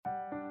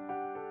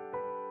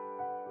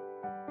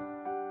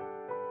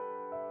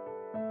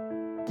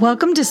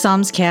Welcome to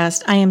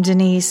Psalmscast. I am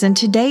Denise, and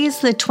today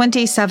is the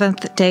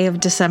 27th day of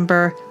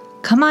December.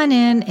 Come on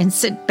in and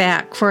sit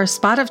back for a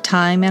spot of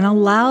time and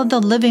allow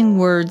the living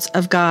words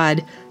of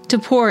God to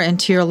pour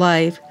into your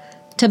life,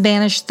 to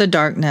banish the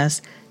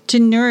darkness, to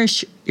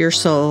nourish your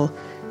soul,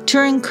 to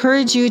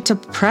encourage you to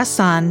press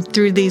on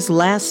through these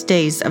last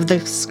days of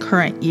this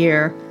current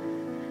year.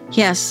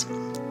 Yes,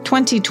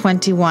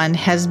 2021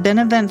 has been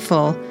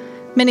eventful.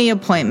 Many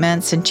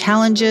appointments and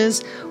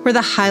challenges were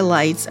the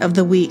highlights of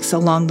the weeks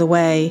along the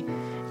way.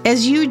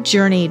 As you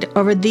journeyed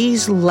over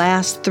these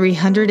last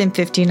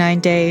 359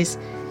 days,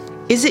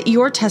 is it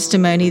your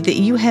testimony that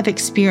you have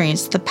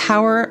experienced the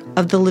power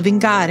of the living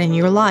God in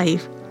your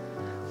life?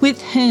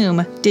 With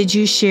whom did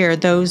you share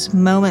those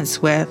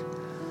moments with?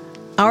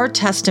 Our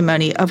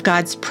testimony of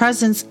God's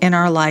presence in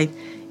our life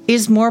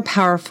is more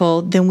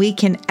powerful than we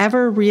can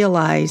ever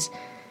realize.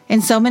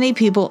 And so many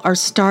people are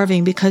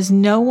starving because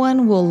no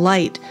one will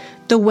light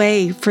the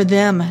way for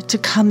them to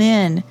come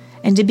in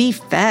and to be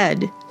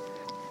fed.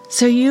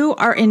 So you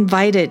are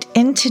invited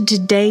into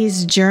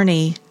today's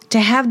journey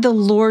to have the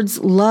Lord's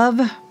love,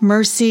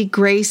 mercy,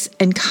 grace,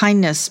 and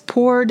kindness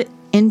poured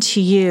into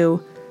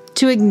you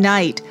to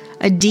ignite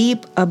a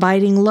deep,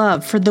 abiding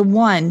love for the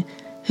one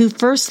who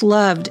first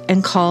loved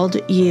and called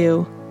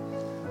you.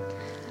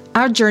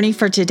 Our journey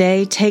for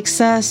today takes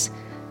us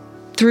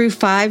through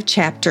 5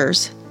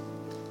 chapters: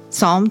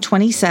 Psalm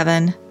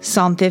 27,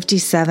 Psalm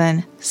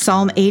 57,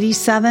 Psalm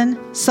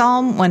 87,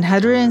 Psalm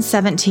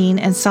 117,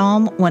 and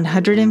Psalm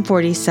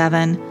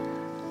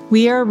 147.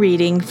 We are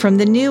reading from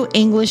the New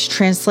English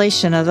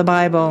Translation of the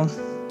Bible.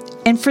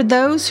 And for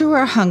those who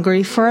are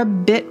hungry for a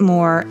bit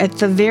more, at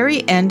the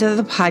very end of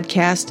the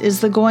podcast is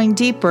the going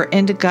deeper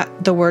into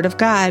the Word of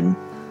God.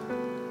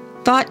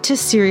 Thought to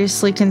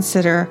seriously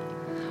consider: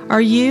 are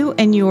you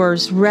and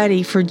yours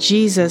ready for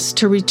Jesus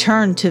to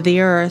return to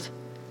the earth?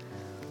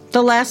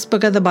 The last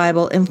book of the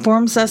Bible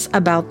informs us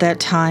about that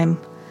time.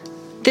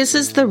 This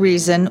is the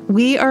reason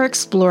we are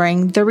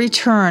exploring the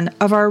return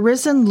of our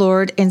risen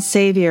Lord and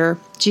Savior,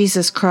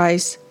 Jesus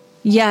Christ.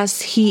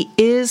 Yes, He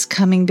is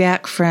coming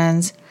back,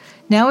 friends.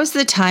 Now is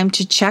the time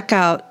to check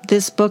out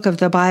this book of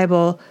the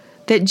Bible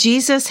that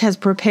Jesus has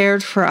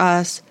prepared for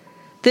us.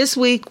 This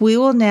week we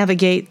will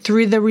navigate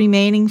through the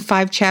remaining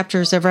 5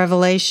 chapters of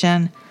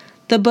Revelation,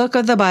 the book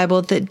of the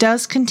Bible that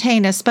does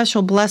contain a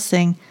special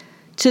blessing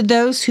to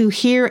those who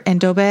hear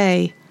and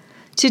obey.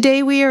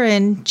 Today we are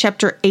in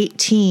chapter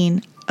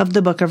 18 of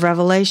the book of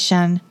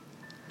Revelation.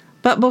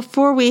 But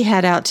before we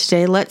head out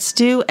today, let's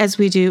do as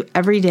we do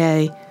every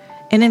day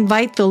and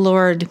invite the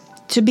Lord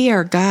to be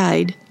our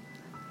guide.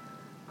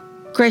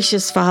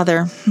 Gracious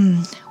Father,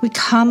 we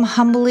come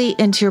humbly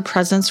into your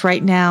presence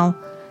right now,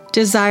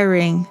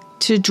 desiring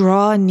to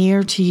draw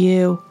near to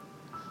you.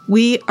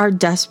 We are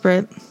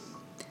desperate.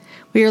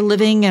 We are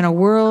living in a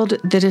world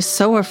that is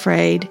so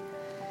afraid.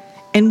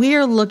 And we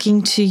are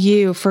looking to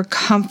you for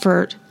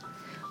comfort.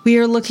 We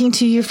are looking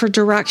to you for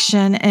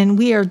direction, and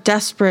we are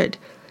desperate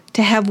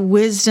to have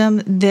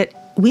wisdom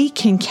that we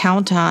can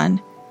count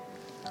on.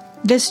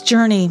 This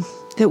journey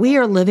that we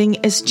are living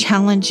is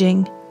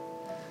challenging.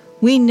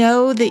 We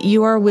know that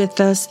you are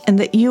with us and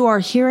that you are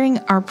hearing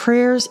our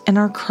prayers and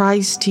our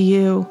cries to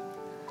you.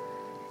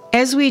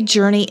 As we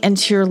journey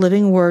into your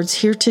living words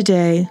here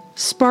today,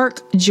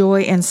 spark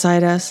joy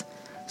inside us,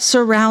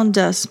 surround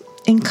us,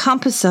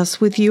 encompass us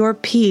with your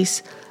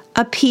peace,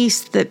 a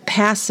peace that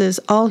passes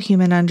all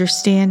human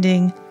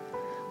understanding.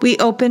 We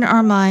open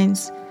our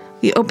minds,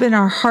 we open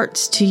our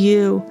hearts to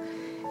you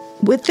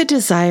with the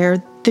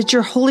desire that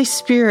your Holy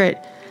Spirit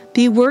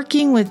be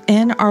working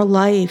within our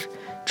life,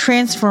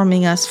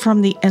 transforming us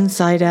from the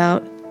inside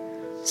out.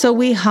 So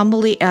we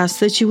humbly ask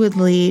that you would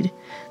lead,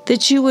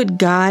 that you would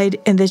guide,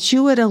 and that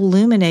you would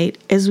illuminate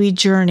as we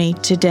journey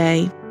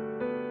today.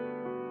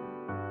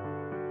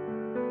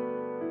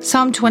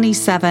 Psalm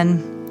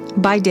 27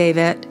 by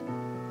David.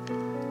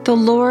 The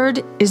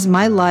Lord is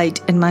my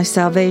light and my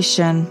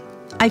salvation.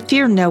 I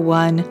fear no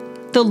one.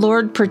 The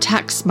Lord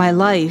protects my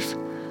life.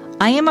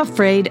 I am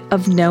afraid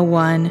of no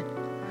one.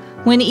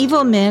 When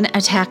evil men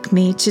attack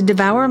me to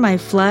devour my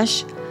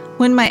flesh,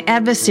 when my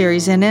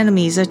adversaries and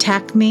enemies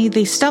attack me,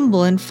 they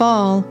stumble and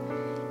fall.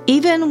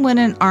 Even when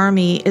an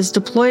army is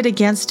deployed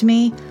against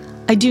me,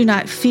 I do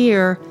not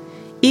fear.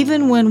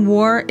 Even when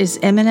war is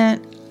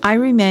imminent, I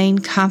remain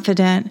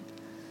confident.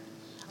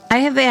 I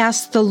have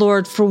asked the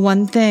Lord for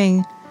one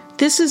thing.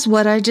 This is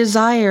what I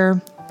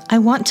desire. I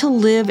want to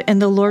live in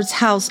the Lord's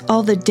house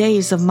all the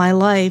days of my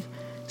life,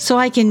 so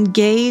I can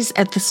gaze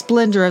at the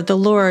splendor of the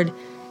Lord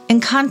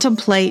and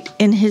contemplate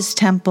in His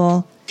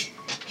temple.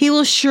 He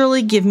will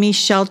surely give me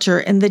shelter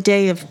in the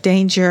day of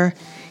danger.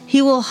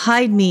 He will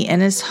hide me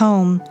in His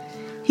home.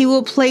 He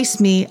will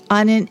place me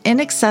on an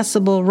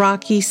inaccessible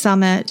rocky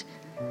summit.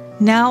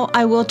 Now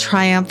I will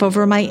triumph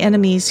over my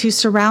enemies who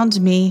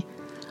surround me.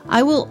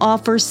 I will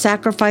offer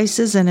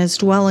sacrifices in His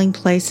dwelling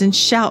place and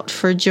shout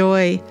for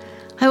joy.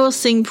 I will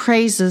sing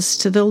praises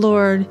to the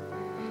Lord.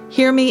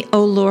 Hear me,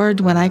 O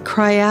Lord, when I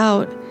cry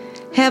out.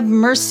 Have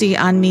mercy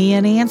on me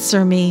and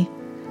answer me.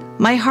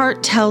 My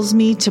heart tells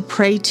me to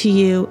pray to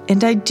you,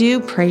 and I do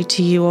pray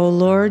to you, O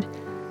Lord.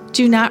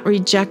 Do not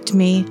reject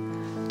me.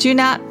 Do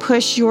not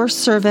push your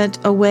servant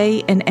away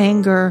in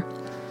anger.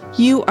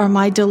 You are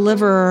my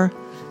deliverer.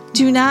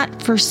 Do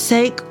not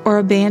forsake or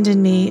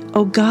abandon me,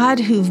 O God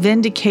who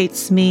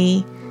vindicates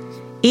me.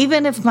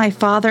 Even if my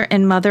father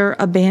and mother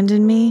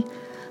abandon me,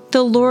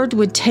 the Lord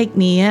would take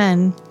me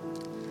in.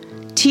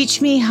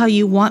 Teach me how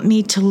you want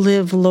me to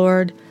live,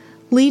 Lord.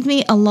 Lead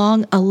me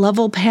along a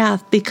level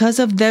path because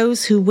of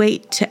those who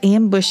wait to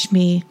ambush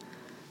me.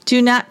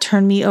 Do not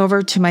turn me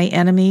over to my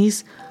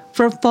enemies,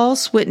 for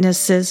false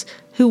witnesses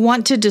who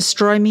want to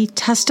destroy me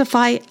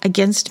testify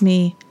against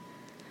me.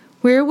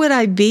 Where would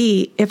I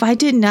be if I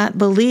did not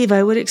believe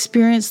I would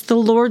experience the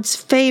Lord's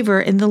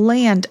favor in the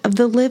land of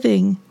the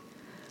living?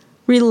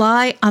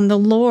 Rely on the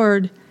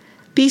Lord.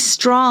 Be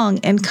strong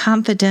and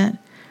confident.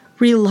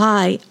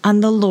 Rely on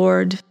the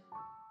Lord.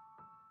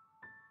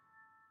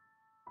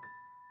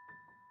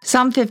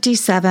 Psalm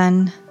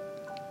 57.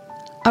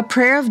 A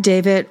prayer of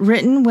David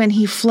written when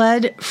he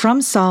fled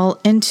from Saul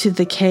into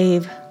the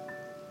cave.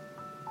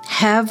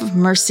 Have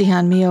mercy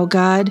on me, O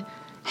God.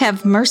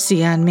 Have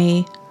mercy on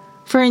me.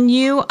 For in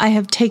you I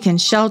have taken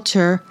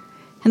shelter.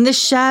 In the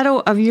shadow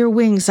of your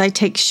wings I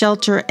take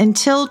shelter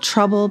until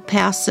trouble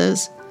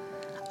passes.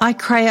 I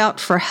cry out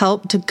for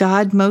help to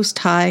God Most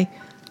High,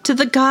 to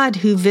the God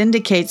who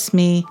vindicates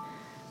me.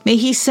 May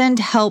he send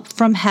help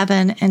from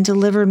heaven and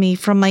deliver me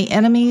from my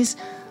enemies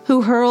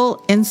who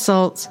hurl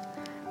insults.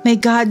 May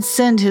God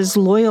send his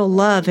loyal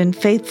love and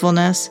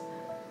faithfulness.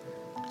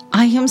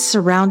 I am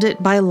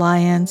surrounded by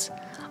lions.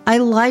 I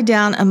lie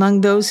down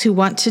among those who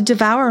want to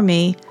devour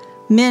me.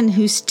 Men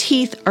whose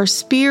teeth are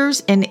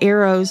spears and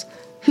arrows,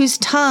 whose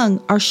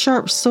tongue are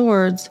sharp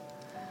swords.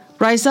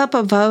 Rise up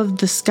above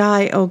the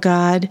sky, O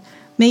God.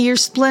 May your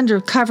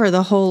splendor cover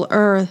the whole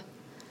earth.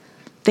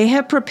 They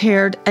have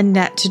prepared a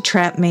net to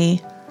trap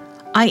me.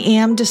 I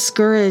am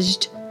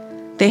discouraged.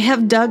 They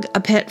have dug a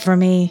pit for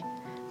me.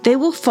 They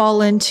will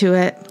fall into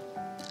it.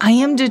 I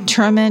am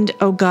determined,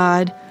 O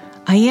God.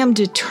 I am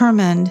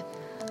determined.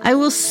 I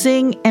will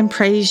sing and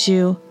praise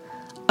you.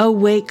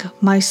 Awake,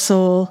 my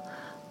soul.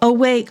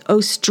 Awake,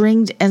 O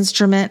stringed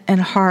instrument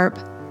and harp.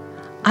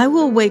 I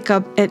will wake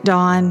up at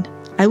dawn.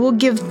 I will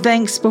give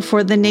thanks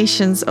before the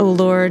nations, O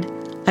Lord.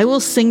 I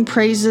will sing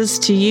praises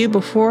to you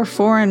before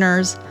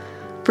foreigners.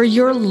 For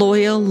your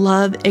loyal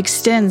love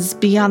extends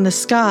beyond the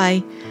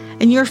sky,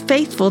 and your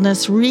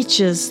faithfulness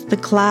reaches the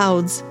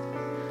clouds.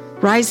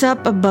 Rise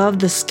up above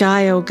the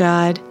sky, O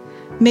God.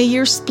 May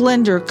your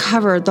splendor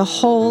cover the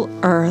whole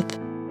earth.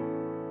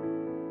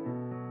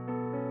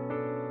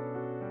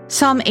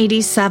 Psalm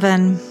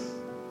 87.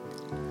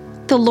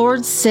 The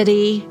Lord's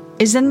city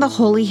is in the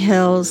holy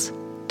hills.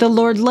 The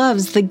Lord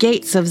loves the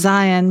gates of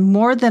Zion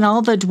more than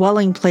all the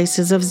dwelling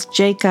places of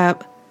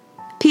Jacob.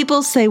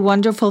 People say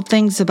wonderful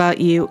things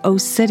about you, O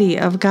city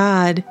of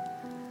God.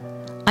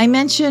 I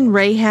mention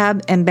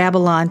Rahab and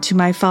Babylon to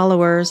my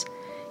followers.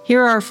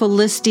 Here are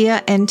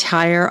Philistia and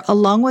Tyre,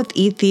 along with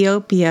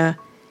Ethiopia.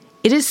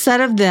 It is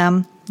said of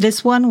them,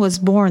 this one was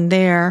born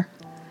there.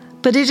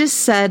 But it is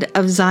said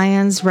of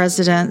Zion's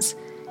residents,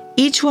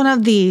 each one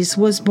of these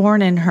was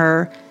born in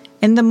her,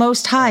 and the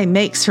Most High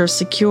makes her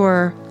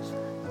secure.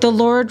 The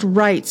Lord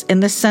writes in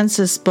the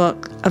census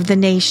book of the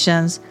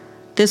nations,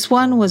 this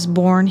one was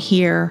born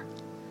here.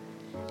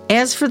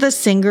 As for the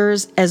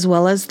singers as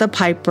well as the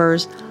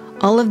pipers,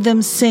 all of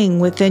them sing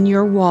within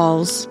your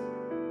walls.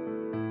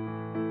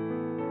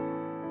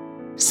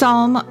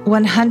 Psalm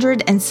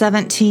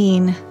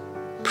 117.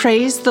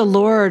 Praise the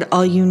Lord,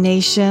 all you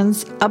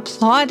nations.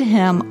 Applaud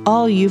him,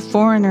 all you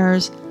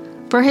foreigners.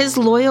 For his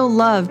loyal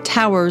love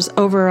towers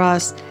over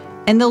us,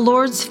 and the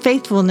Lord's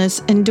faithfulness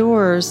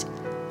endures.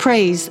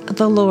 Praise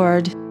the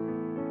Lord.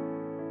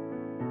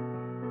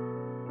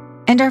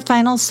 And our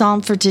final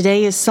psalm for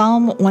today is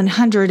Psalm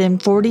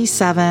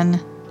 147.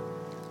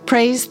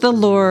 Praise the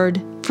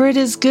Lord, for it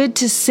is good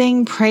to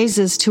sing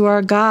praises to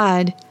our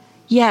God.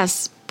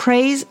 Yes,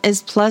 praise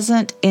is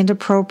pleasant and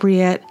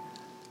appropriate.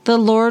 The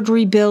Lord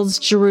rebuilds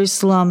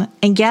Jerusalem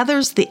and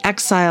gathers the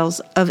exiles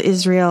of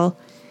Israel.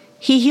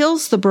 He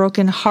heals the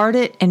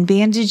brokenhearted and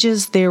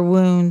bandages their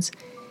wounds.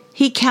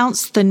 He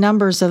counts the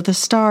numbers of the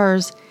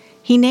stars.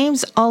 He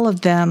names all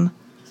of them.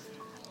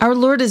 Our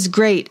Lord is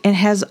great and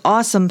has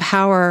awesome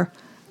power.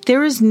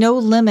 There is no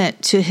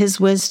limit to his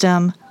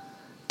wisdom.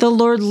 The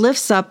Lord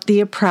lifts up the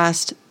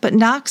oppressed, but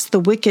knocks the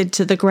wicked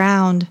to the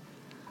ground.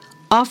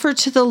 Offer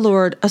to the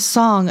Lord a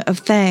song of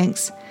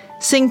thanks.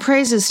 Sing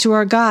praises to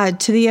our God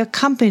to the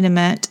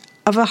accompaniment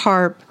of a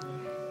harp.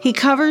 He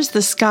covers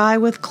the sky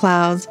with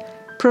clouds,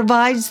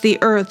 provides the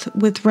earth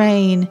with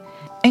rain,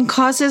 and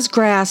causes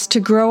grass to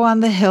grow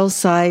on the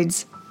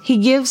hillsides. He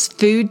gives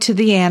food to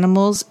the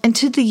animals and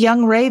to the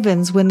young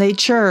ravens when they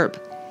chirp.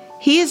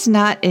 He is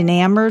not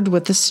enamored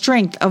with the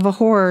strength of a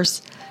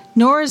horse,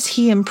 nor is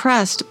he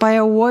impressed by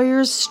a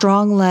warrior's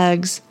strong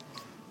legs.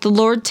 The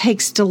Lord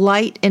takes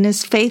delight in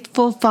his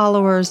faithful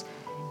followers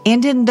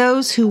and in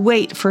those who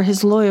wait for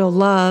his loyal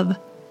love.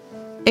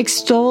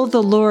 Extol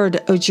the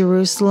Lord, O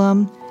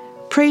Jerusalem.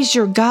 Praise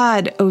your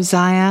God, O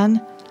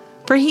Zion,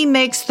 for he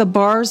makes the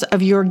bars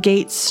of your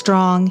gates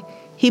strong.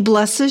 He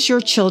blesses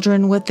your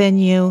children within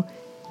you.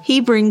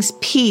 He brings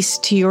peace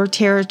to your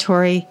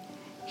territory.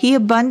 He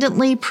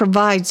abundantly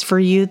provides for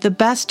you the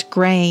best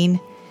grain.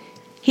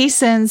 He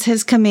sends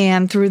his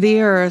command through the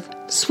earth.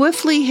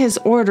 Swiftly his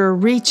order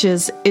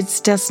reaches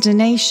its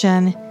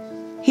destination.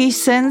 He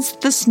sends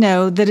the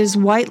snow that is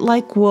white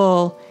like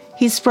wool.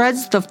 He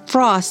spreads the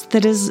frost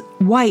that is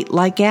white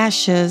like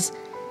ashes.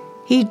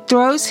 He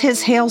throws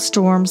his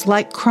hailstorms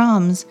like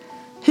crumbs.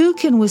 Who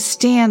can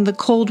withstand the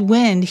cold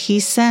wind he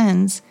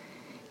sends?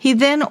 He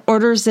then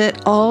orders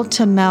it all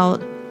to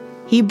melt.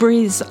 He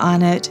breathes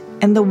on it,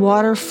 and the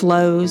water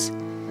flows.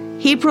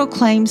 He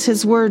proclaims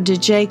his word to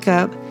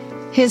Jacob,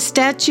 his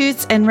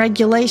statutes and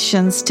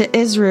regulations to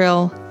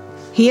Israel.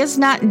 He has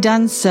not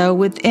done so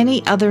with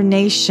any other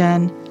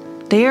nation.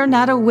 They are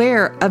not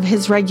aware of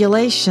his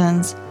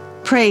regulations.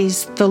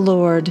 Praise the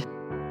Lord.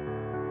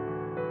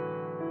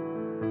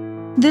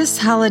 This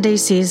holiday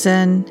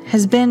season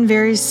has been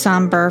very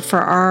somber for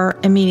our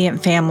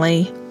immediate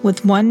family,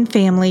 with one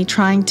family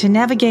trying to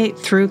navigate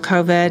through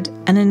COVID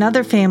and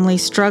another family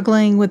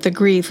struggling with the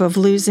grief of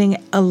losing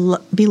a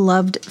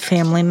beloved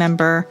family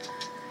member.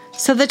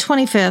 So the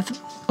 25th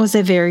was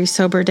a very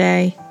sober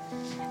day,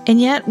 and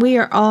yet we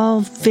are all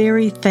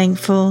very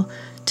thankful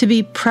to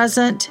be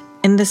present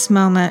in this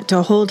moment,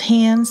 to hold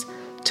hands,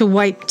 to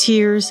wipe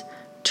tears,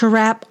 to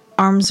wrap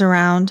arms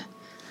around,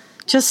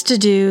 just to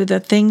do the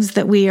things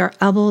that we are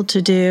able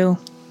to do.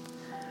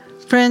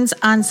 Friends,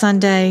 on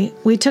Sunday,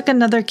 we took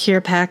another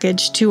care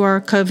package to our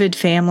COVID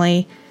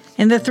family,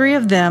 and the three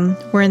of them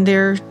were in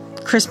their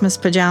Christmas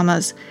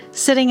pajamas,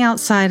 sitting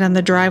outside on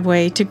the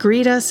driveway to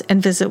greet us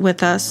and visit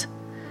with us.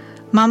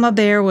 Mama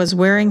Bear was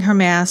wearing her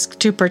mask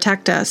to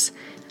protect us.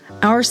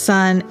 Our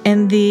son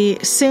and the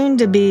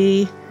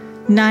soon-to-be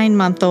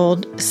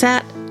 9-month-old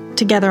sat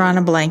together on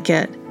a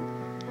blanket.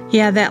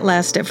 Yeah, that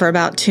lasted for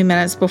about 2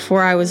 minutes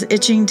before I was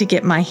itching to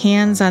get my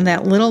hands on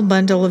that little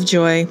bundle of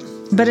joy.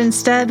 But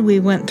instead, we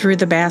went through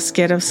the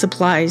basket of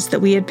supplies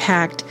that we had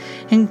packed,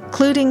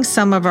 including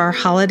some of our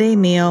holiday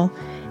meal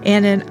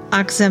and an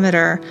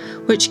oximeter,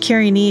 which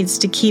Carrie needs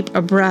to keep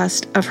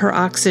abreast of her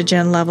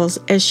oxygen levels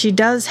as she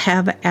does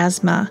have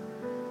asthma.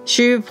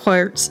 She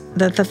reports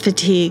that the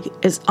fatigue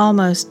is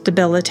almost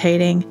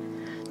debilitating.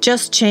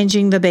 Just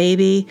changing the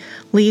baby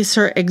leaves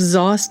her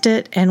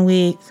exhausted and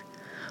weak.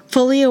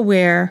 Fully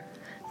aware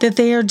that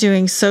they are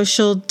doing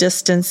social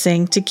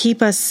distancing to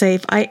keep us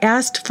safe, I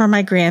asked for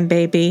my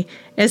grandbaby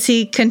as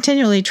he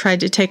continually tried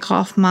to take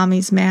off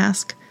Mommy's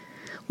mask.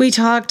 We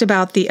talked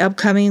about the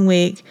upcoming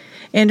week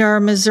and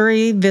our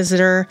Missouri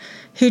visitor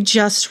who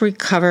just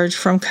recovered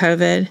from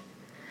COVID.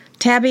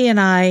 Tabby and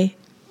I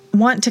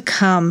want to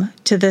come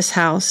to this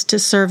house to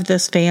serve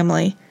this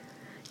family.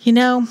 You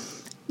know,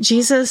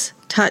 Jesus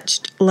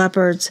touched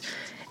leopards,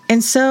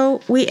 and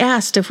so we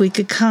asked if we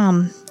could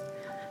come.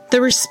 The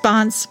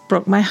response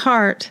broke my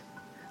heart.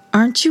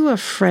 Aren't you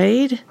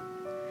afraid?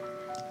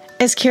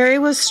 As Carrie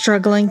was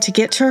struggling to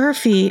get to her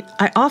feet,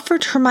 I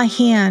offered her my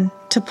hand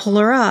to pull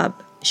her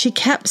up. She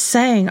kept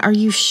saying, "Are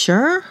you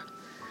sure?"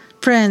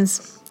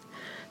 Friends,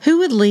 who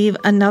would leave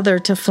another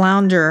to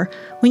flounder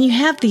when you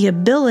have the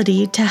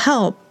ability to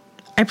help?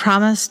 I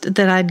promised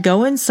that I'd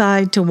go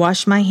inside to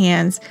wash my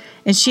hands,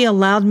 and she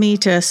allowed me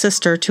to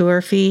assist her to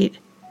her feet.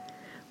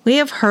 We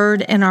have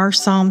heard in our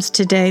Psalms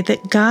today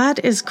that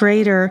God is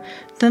greater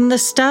than the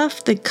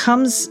stuff that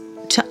comes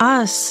to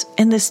us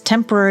in this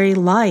temporary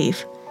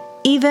life,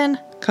 even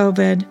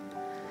COVID.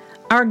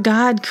 Our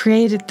God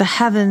created the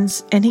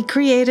heavens and He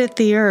created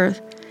the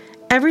earth.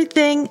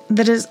 Everything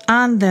that is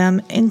on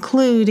them,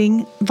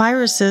 including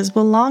viruses,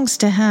 belongs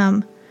to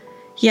Him.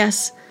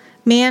 Yes,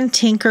 man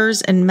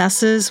tinkers and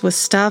messes with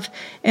stuff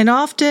and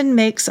often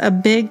makes a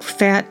big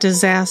fat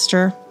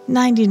disaster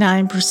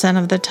 99%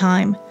 of the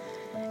time.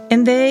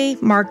 And they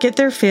market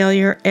their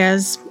failure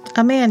as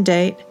a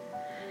mandate.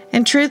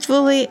 And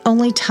truthfully,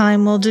 only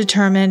time will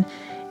determine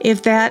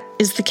if that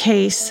is the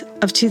case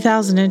of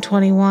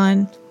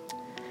 2021.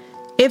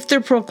 If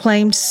the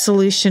proclaimed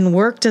solution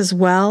worked as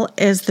well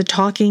as the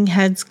talking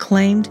heads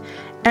claimed,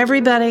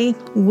 everybody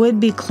would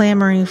be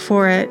clamoring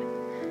for it.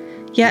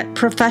 Yet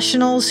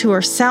professionals who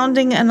are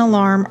sounding an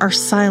alarm are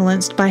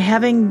silenced by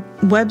having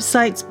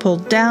websites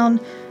pulled down,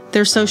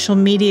 their social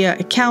media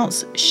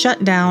accounts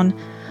shut down,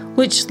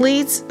 which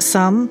leads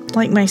some,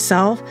 like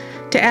myself,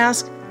 to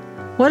ask,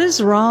 what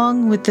is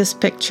wrong with this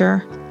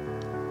picture?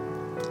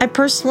 I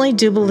personally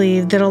do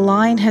believe that a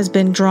line has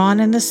been drawn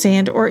in the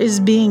sand or is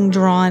being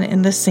drawn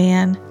in the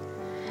sand.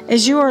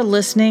 As you are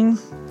listening,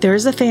 there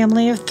is a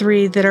family of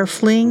 3 that are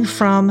fleeing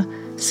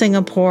from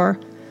Singapore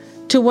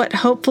to what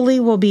hopefully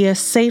will be a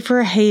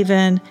safer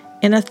haven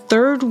in a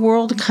third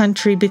world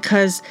country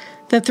because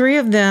the 3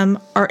 of them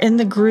are in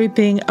the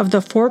grouping of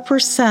the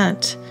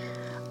 4%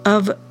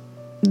 of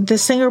the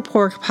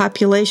Singapore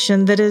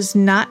population that is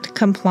not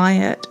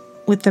compliant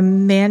with the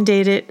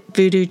mandated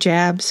voodoo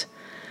jabs.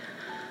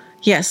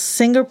 Yes,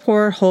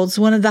 Singapore holds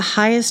one of the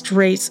highest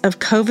rates of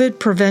COVID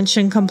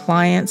prevention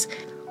compliance,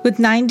 with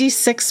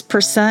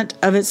 96%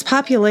 of its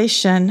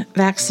population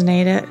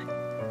vaccinated.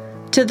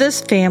 To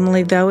this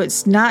family, though,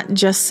 it's not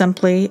just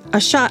simply a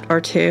shot or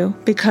two,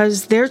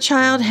 because their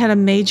child had a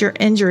major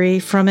injury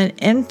from an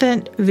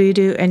infant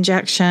voodoo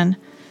injection.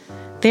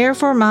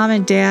 Therefore, Mom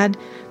and Dad,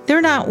 they're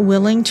not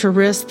willing to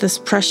risk this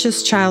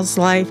precious child's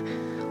life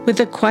with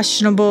a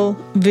questionable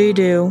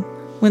voodoo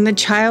when the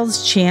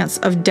child's chance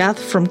of death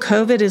from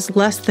COVID is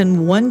less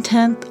than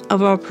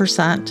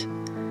 0.1%.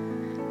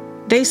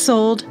 They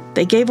sold,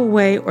 they gave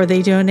away, or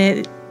they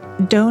donated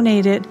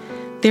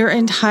their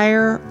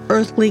entire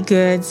earthly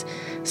goods,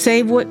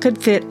 save what could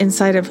fit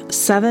inside of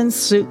 7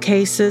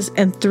 suitcases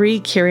and 3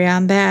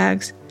 carry-on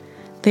bags.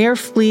 They are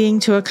fleeing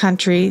to a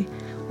country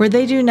where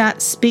they do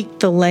not speak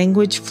the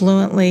language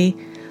fluently,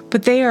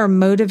 but they are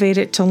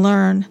motivated to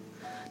learn.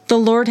 The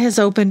Lord has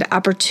opened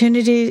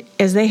opportunity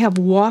as they have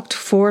walked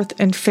forth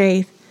in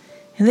faith,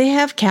 and they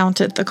have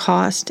counted the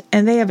cost,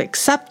 and they have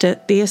accepted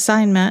the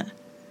assignment.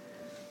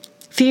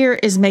 Fear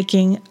is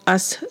making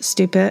us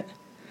stupid.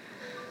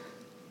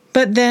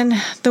 But then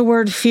the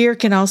word fear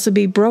can also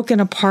be broken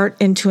apart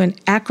into an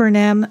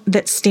acronym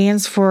that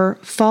stands for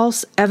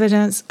false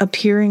evidence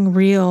appearing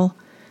real.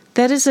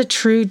 That is a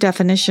true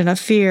definition of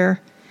fear.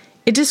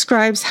 It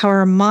describes how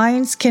our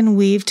minds can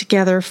weave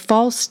together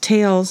false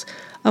tales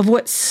of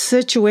what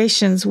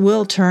situations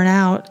will turn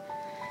out.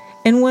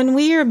 And when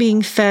we are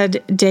being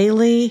fed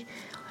daily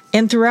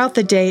and throughout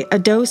the day a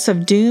dose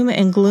of doom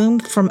and gloom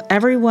from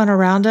everyone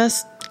around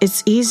us,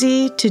 it's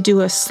easy to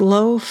do a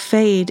slow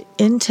fade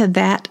into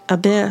that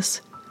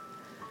abyss.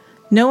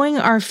 Knowing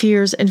our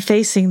fears and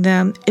facing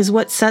them is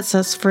what sets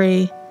us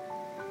free.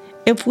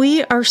 If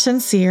we are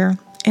sincere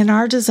in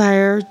our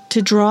desire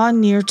to draw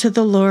near to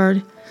the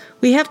Lord,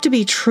 we have to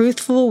be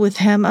truthful with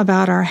Him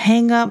about our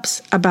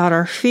hang-ups, about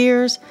our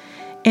fears,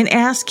 and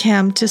ask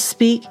Him to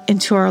speak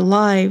into our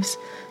lives,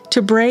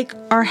 to break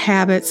our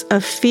habits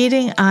of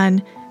feeding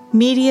on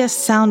media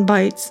sound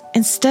bites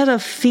instead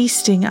of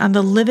feasting on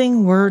the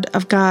living Word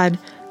of God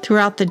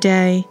throughout the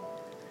day.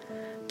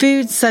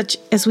 Foods such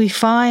as we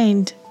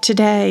find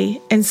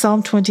today in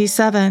Psalm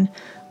 27,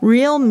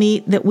 real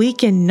meat that we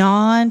can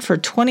gnaw on for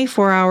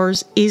 24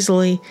 hours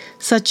easily,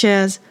 such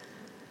as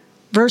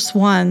verse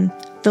 1,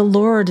 "The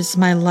Lord is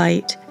my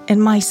light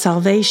and my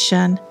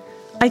salvation.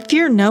 I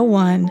fear no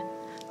one.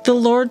 The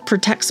Lord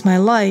protects my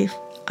life.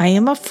 I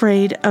am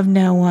afraid of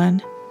no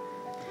one."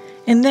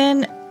 And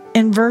then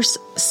in verse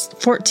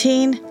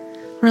 14,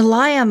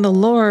 "Rely on the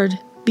Lord.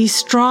 Be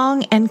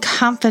strong and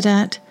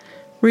confident.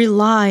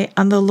 Rely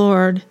on the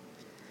Lord."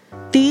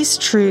 These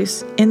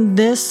truths in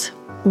this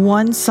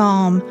one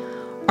psalm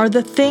are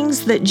the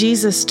things that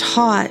Jesus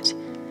taught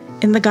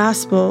in the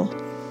gospel.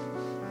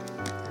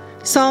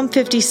 Psalm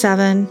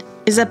 57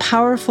 is a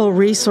powerful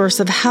resource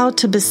of how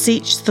to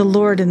beseech the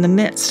Lord in the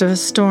midst of a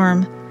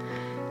storm.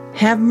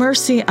 "Have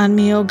mercy on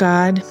me, O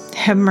God,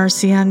 have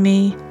mercy on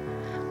me.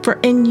 For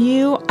in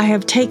you I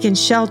have taken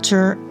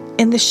shelter.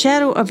 In the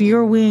shadow of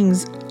your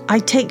wings I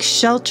take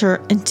shelter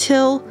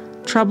until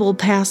trouble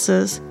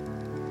passes."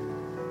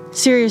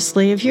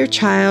 Seriously, if your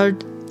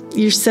child,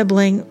 your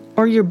sibling,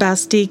 or your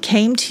bestie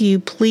came to you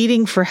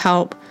pleading for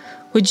help,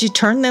 would you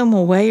turn them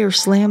away or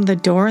slam the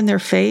door in their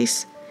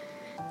face?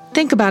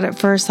 Think about it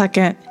for a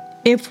second.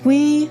 If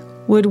we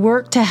would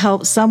work to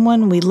help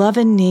someone we love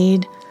and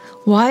need,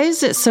 why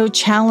is it so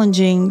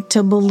challenging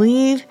to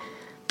believe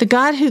the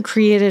God who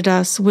created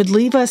us would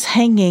leave us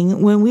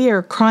hanging when we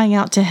are crying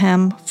out to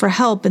Him for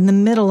help in the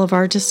middle of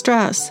our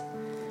distress?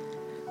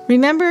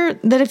 Remember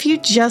that if you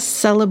just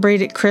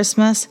celebrated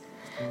Christmas,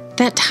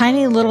 that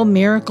tiny little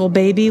miracle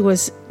baby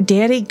was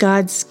Daddy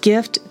God's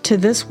gift to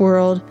this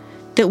world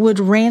that would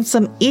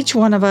ransom each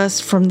one of us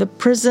from the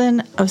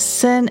prison of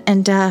sin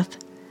and death.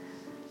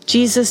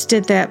 Jesus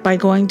did that by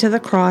going to the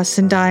cross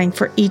and dying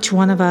for each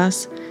one of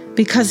us,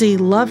 because He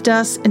loved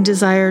us and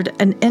desired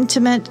an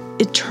intimate,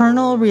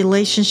 eternal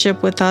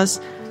relationship with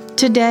us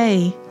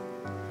today.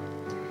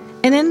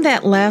 And in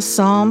that last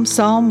psalm,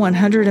 Psalm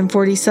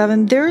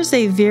 147, there is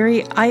a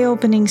very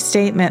eye-opening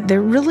statement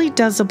that really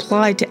does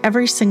apply to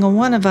every single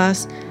one of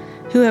us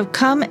who have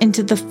come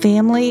into the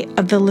family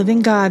of the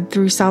living God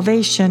through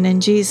salvation in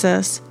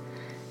Jesus.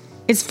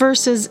 It's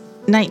verses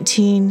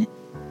 19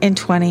 and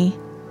 20.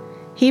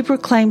 He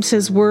proclaims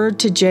His word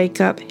to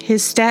Jacob,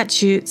 His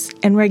statutes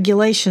and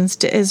regulations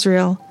to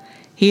Israel.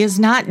 He has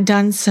not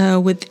done so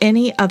with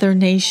any other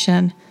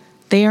nation.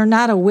 They are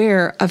not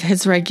aware of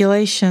His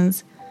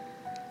regulations.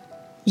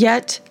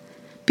 Yet,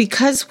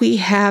 because we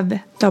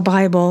have the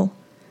Bible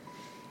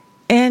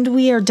and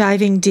we are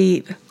diving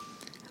deep,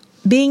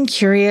 being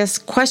curious,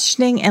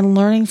 questioning, and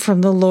learning from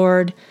the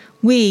Lord,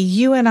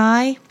 you and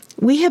I,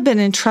 we have been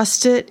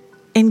entrusted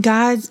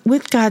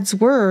with God's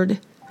Word,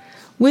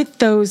 with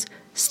those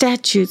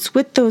statutes,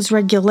 with those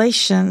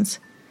regulations.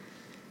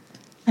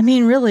 I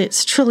mean, really,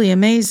 it's truly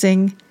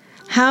amazing.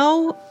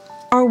 How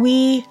are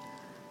we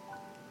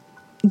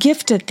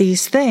gifted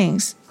these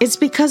things? It's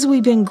because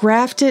we've been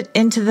grafted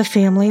into the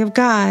family of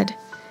God.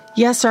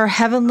 Yes, our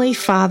Heavenly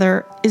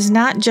Father is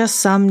not just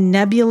some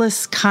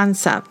nebulous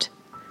concept.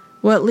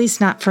 Well, at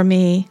least not for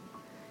me.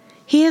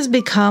 He has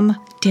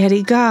become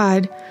Daddy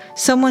God,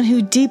 someone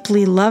who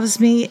deeply loves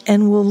me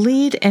and will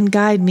lead and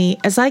guide me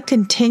as I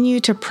continue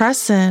to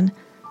press in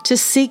to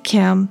seek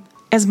Him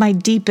as my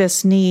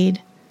deepest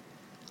need.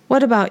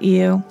 What about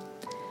you?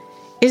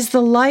 Is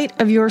the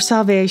light of your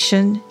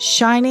salvation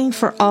shining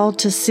for all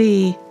to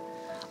see?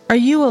 Are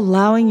you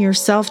allowing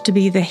yourself to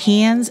be the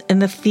hands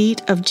and the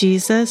feet of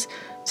Jesus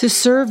to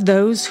serve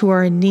those who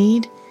are in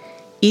need,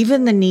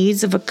 even the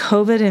needs of a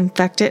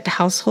COVID-infected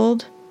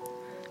household?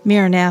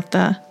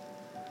 Maranatha.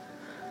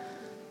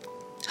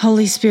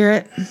 Holy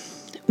Spirit,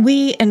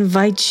 we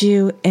invite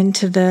you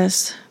into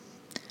this.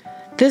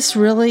 This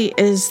really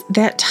is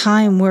that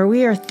time where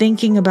we are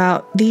thinking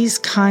about these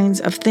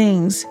kinds of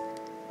things.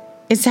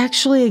 It's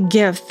actually a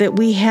gift that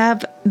we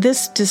have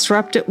this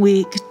disrupted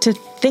week to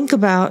think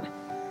about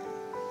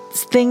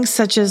things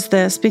such as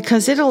this,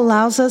 because it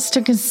allows us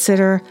to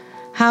consider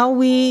how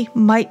we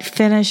might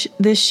finish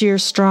this year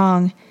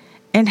strong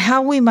and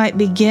how we might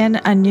begin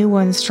a new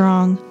one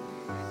strong.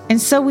 And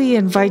so we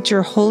invite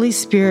your Holy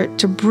Spirit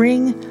to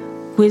bring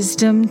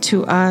wisdom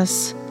to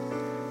us.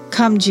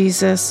 Come,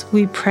 Jesus,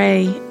 we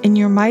pray. In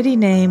your mighty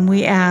name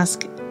we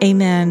ask.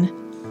 Amen.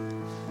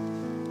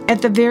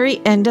 At the very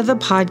end of the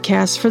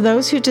podcast, for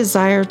those who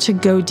desire to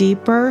go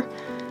deeper,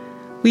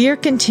 we are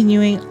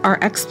continuing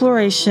our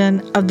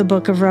exploration of the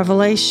book of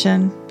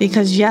Revelation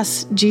because,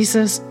 yes,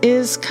 Jesus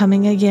is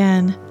coming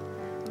again.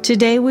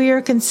 Today we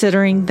are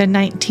considering the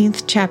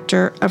 19th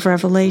chapter of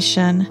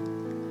Revelation.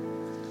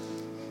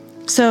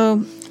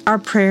 So, our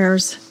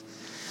prayers.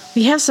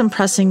 We have some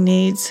pressing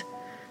needs.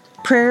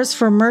 Prayers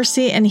for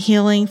mercy and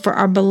healing for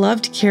our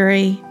beloved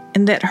Carrie,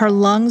 and that her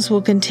lungs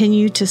will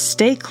continue to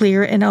stay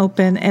clear and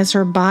open as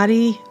her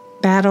body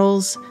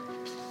battles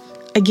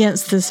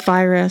against this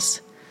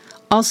virus.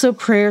 Also,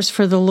 prayers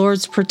for the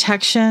Lord's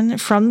protection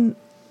from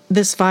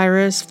this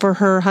virus for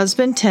her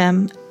husband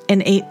Tim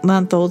and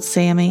 8-month-old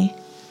Sammy.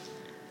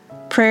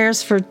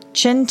 Prayers for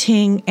Chen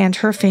Ting and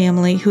her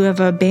family who have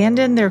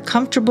abandoned their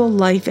comfortable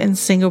life in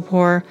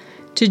Singapore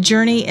to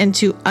journey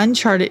into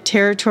uncharted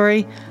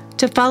territory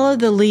to follow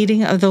the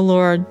leading of the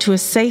Lord to a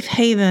safe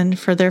haven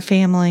for their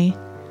family.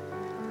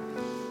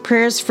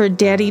 Prayers for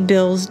Daddy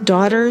Bill's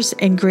daughters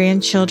and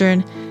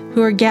grandchildren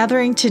who are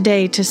gathering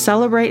today to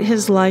celebrate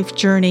his life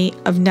journey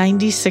of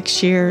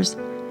 96 years,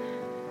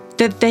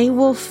 that they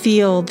will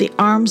feel the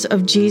arms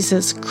of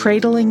Jesus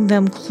cradling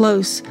them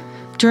close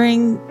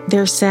during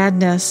their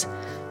sadness,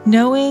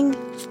 knowing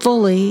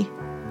fully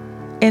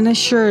and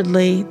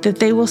assuredly that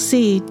they will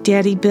see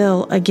Daddy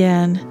Bill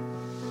again.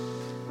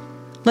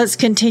 Let's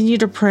continue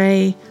to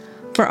pray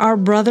for our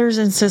brothers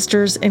and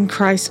sisters in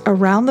Christ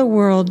around the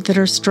world that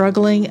are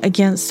struggling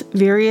against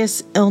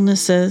various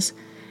illnesses,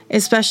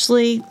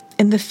 especially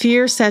in the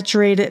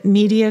fear-saturated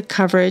media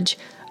coverage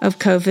of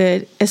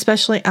COVID,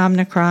 especially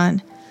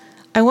Omicron.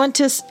 I want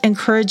to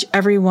encourage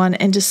everyone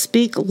and to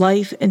speak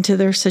life into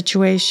their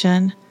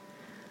situation.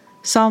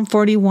 Psalm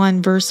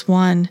 41, verse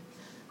 1,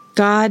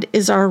 God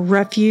is our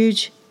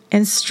refuge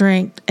and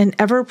strength and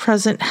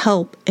ever-present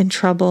help in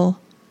trouble.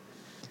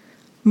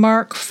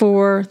 Mark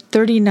 4,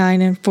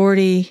 39 and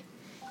 40,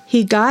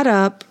 He got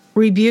up,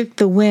 rebuked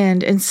the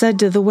wind, and said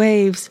to the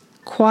waves,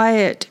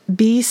 Quiet,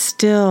 be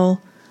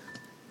still.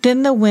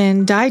 Then the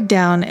wind died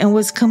down and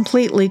was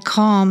completely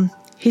calm.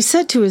 He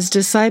said to His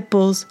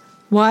disciples,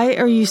 Why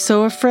are you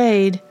so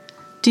afraid?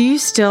 Do you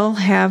still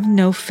have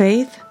no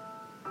faith?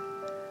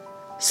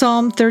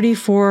 Psalm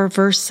 34,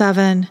 verse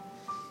 7,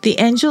 The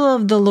angel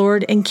of the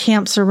Lord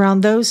encamps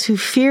around those who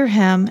fear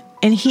Him,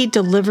 and He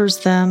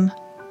delivers them.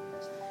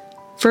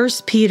 1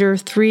 Peter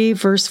 3,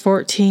 verse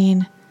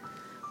 14,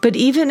 But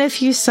even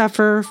if you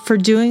suffer for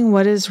doing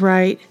what is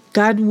right,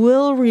 God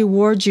will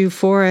reward you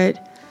for it.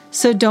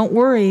 So don't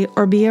worry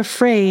or be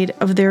afraid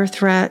of their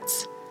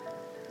threats.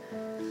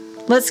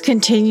 Let's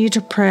continue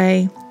to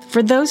pray.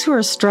 For those who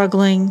are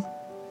struggling,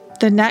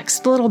 the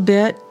next little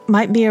bit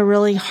might be a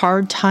really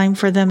hard time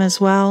for them as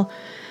well.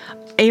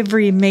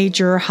 Every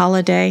major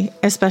holiday,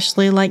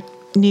 especially like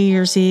New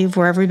Year's Eve,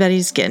 where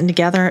everybody's getting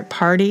together at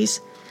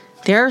parties,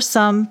 there are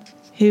some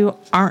who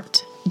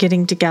aren't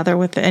getting together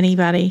with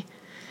anybody.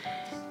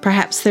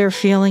 Perhaps they're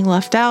feeling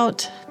left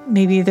out.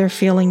 Maybe they're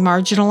feeling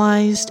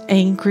marginalized,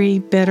 angry,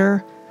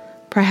 bitter,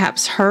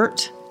 perhaps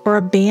hurt or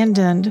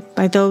abandoned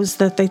by those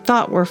that they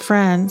thought were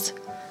friends.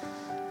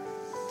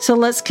 So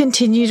let's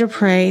continue to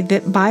pray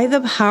that by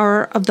the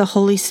power of the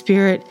Holy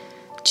Spirit,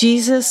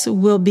 Jesus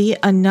will be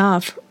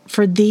enough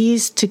for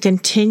these to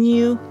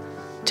continue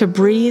to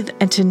breathe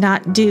and to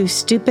not do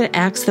stupid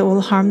acts that will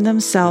harm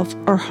themselves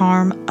or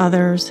harm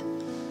others.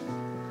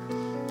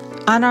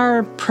 On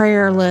our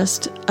prayer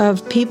list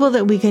of people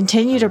that we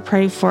continue to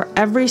pray for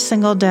every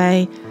single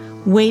day,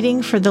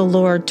 waiting for the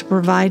Lord to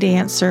provide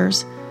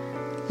answers,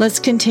 let's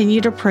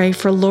continue to pray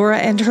for Laura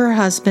and her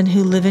husband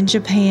who live in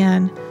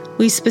Japan.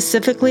 We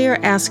specifically are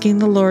asking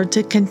the Lord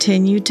to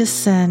continue to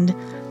send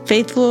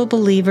faithful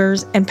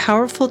believers and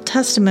powerful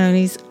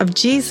testimonies of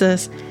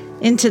Jesus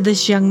into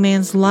this young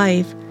man's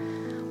life,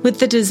 with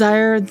the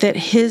desire that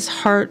his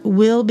heart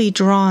will be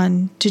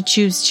drawn to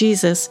choose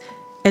Jesus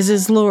as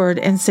his Lord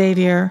and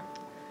Savior.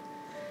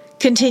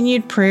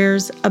 Continued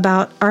prayers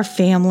about our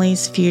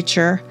family's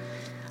future,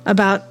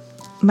 about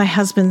my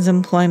husband's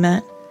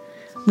employment.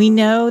 We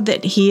know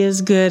that he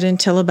is good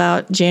until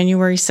about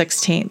January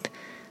 16th.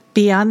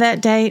 Beyond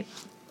that date,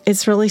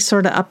 it's really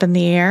sort of up in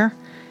the air.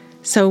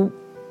 So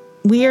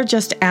we are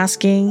just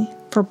asking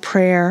for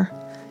prayer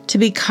to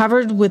be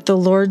covered with the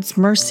Lord's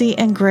mercy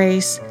and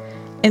grace,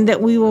 and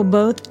that we will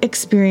both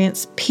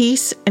experience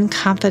peace and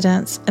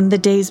confidence in the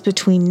days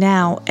between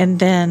now and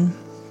then.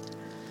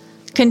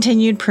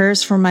 Continued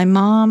prayers for my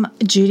mom,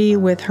 Judy,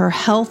 with her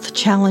health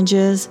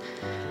challenges,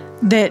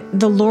 that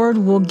the Lord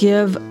will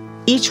give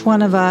each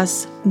one of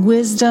us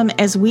wisdom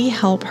as we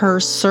help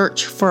her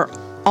search for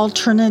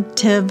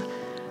alternative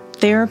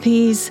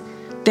therapies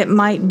that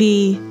might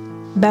be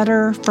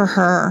better for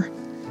her.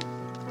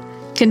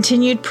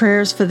 Continued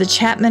prayers for the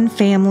Chapman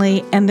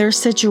family and their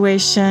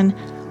situation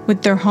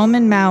with their home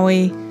in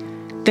Maui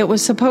that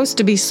was supposed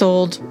to be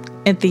sold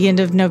at the end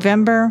of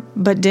November,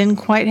 but didn't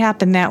quite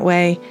happen that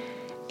way,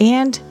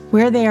 and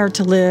where they are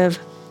to live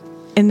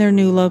in their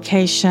new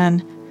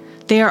location.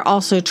 They are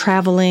also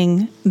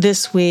traveling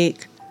this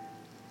week.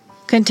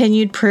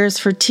 Continued prayers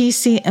for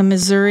TC in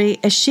Missouri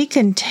as she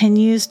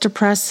continues to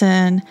press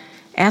in,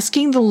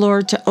 asking the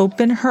Lord to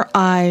open her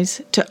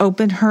eyes, to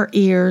open her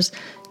ears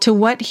to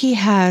what He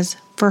has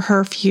for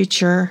her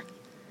future.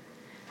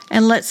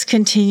 And let's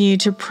continue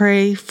to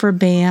pray for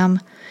Bam,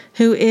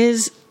 who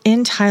is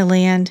in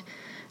Thailand,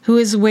 who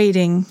is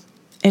waiting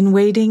and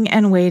waiting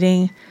and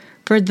waiting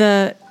for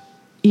the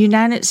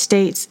United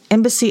States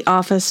Embassy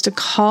office to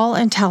call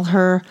and tell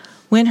her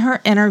when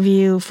her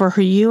interview for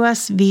her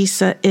U.S.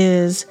 visa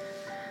is.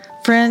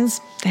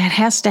 Friends, that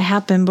has to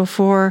happen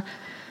before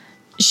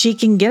she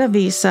can get a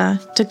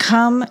visa to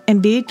come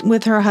and be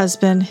with her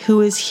husband,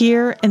 who is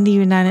here in the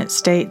United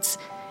States,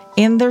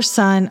 and their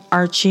son,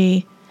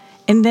 Archie,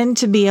 and then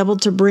to be able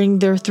to bring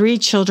their 3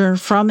 children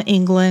from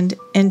England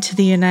into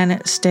the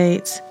United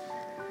States.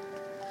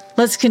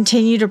 Let's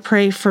continue to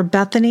pray for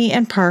Bethany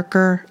and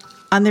Parker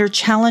on their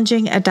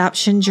challenging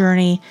adoption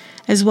journey,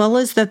 as well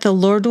as that the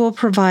Lord will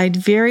provide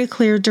very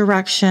clear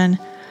direction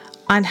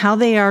on how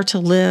they are to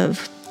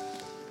live.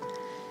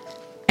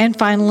 And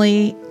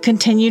finally,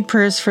 continued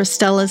prayers for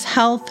Stella's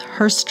health,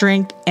 her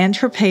strength, and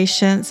her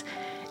patience,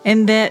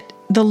 and that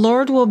the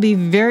Lord will be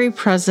very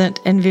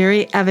present and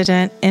very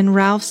evident in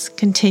Ralph's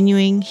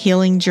continuing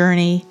healing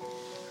journey.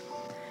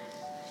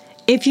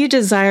 If you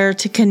desire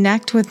to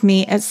connect with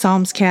me at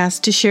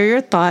Psalmscast to share your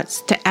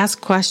thoughts, to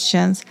ask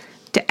questions,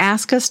 to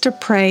ask us to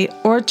pray,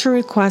 or to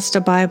request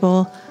a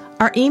Bible,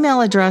 our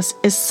email address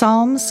is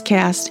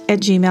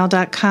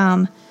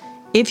psalmscast@gmail.com.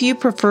 If you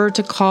prefer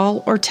to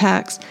call or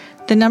text,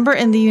 the number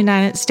in the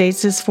United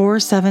States is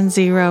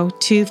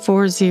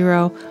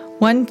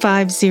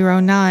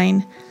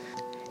 470-240-1509.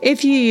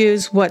 If you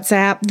use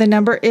WhatsApp, the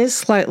number is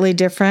slightly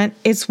different.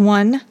 It's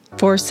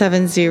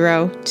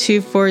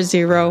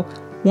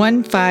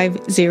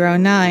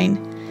 1-470-240-1509.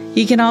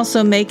 You can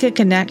also make a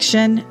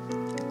connection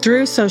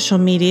through social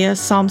media.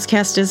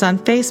 Psalmscast is on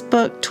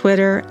Facebook,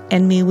 Twitter,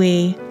 and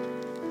MeWe.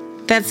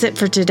 That's it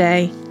for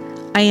today.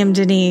 I am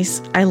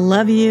Denise. I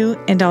love you,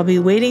 and I'll be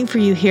waiting for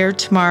you here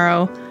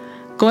tomorrow.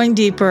 Going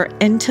deeper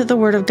into the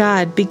Word of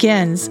God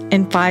begins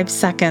in 5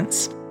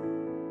 seconds.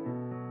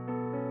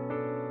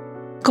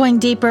 Going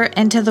deeper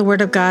into the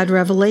Word of God,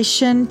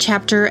 Revelation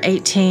chapter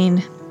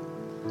 18.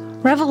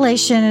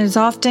 Revelation is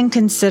often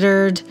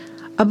considered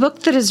a book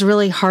that is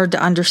really hard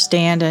to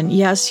understand, and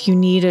yes, you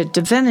need a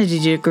divinity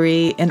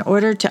degree in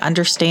order to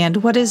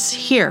understand what is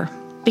here,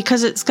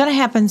 because it's going to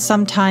happen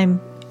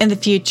sometime in the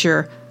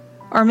future,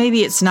 or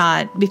maybe it's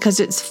not, because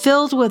it's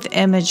filled with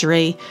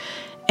imagery,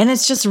 and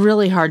it's just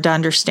really hard to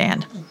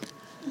understand.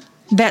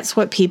 That's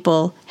what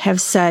people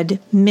have said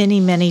many,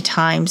 many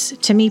times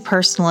to me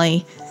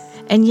personally,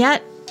 and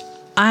yet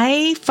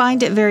I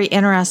find it very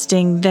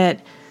interesting that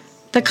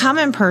the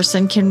common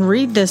person can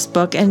read this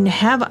book and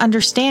have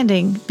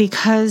understanding,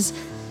 because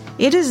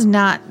it is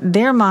not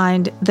their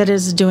mind that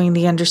is doing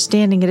the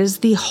understanding. It is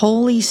the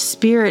Holy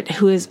Spirit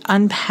who is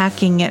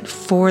unpacking it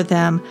for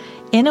them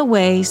in a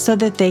way so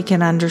that they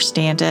can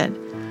understand it.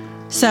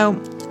 So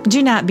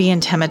do not be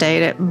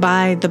intimidated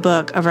by the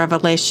book of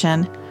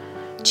Revelation.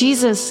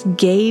 Jesus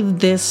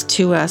gave this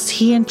to us.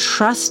 He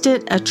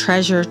entrusted a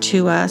treasure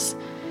to us.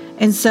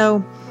 And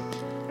so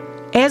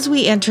as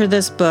we enter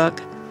this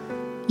book,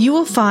 you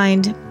will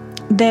find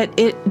that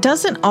it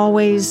doesn't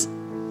always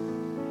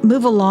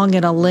move along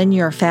in a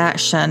linear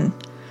fashion,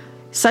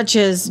 such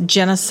as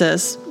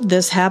Genesis.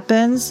 This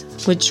happens,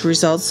 which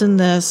results in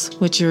this,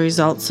 which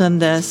results in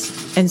this,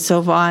 and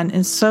so on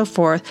and so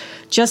forth.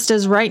 Just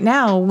as right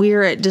now,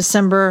 we're at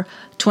December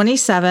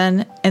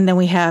 27, and then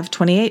we have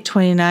 28,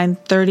 29,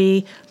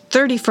 30,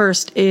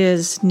 31st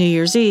is New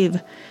Year's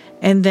Eve.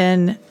 And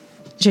then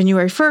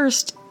January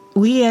 1st,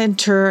 we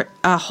enter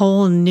a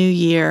whole new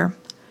year.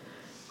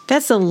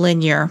 That's a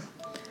linear.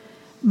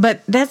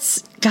 But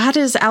God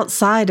is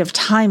outside of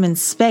time and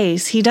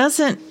space. He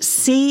doesn't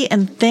see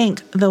and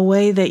think the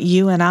way that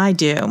you and I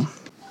do.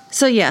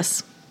 So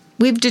yes,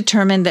 we've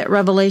determined that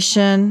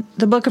Revelation,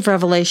 the book of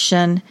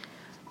Revelation,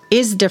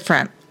 is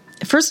different.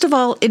 First of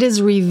all, it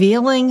is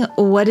revealing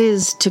what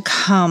is to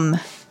come.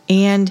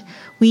 And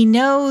we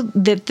know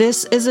that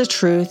this is a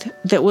truth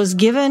that was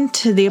given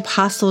to the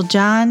Apostle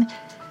John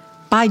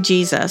by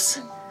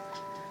Jesus.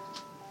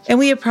 And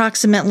we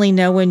approximately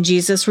know when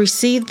Jesus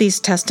received these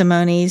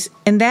testimonies,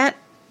 and that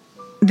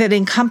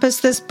encompass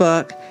this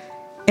book,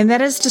 and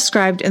that is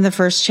described in the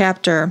first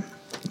chapter.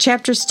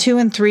 Chapters 2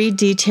 and 3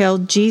 detail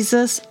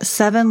Jesus'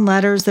 7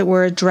 letters that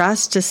were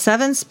addressed to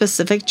 7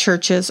 specific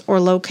churches or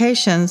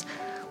locations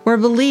where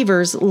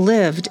believers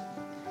lived.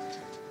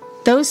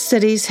 Those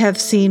cities have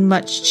seen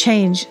much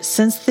change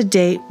since the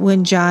date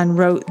when John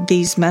wrote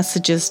these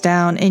messages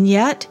down, and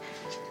yet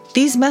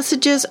these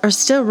messages are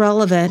still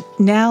relevant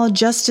now,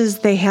 just as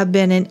they have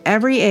been in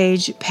every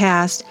age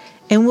past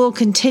and will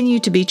continue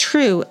to be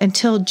true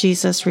until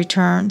Jesus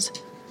returns.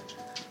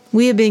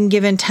 We have been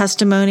given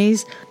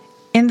testimonies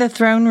in the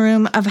throne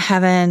room of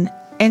heaven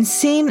and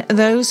seen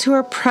those who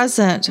are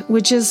present,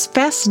 which is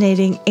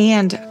fascinating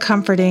and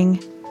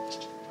comforting.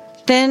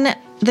 Then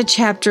the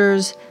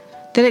chapters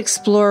that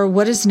explore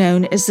what is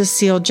known as the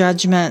seal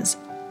judgments.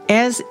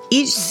 As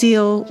each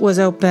seal was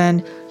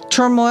opened,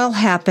 turmoil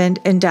happened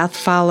and death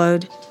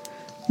followed.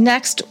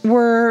 Next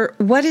were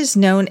what is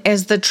known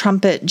as the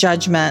trumpet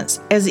judgments.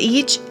 As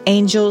each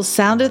angel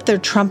sounded their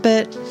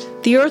trumpet,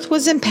 the earth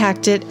was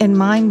impacted in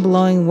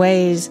mind-blowing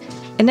ways.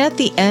 And at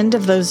the end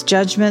of those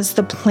judgments,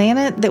 the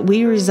planet that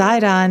we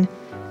reside on,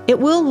 it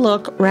will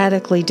look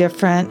radically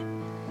different.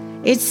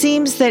 It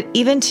seems that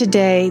even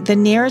today, the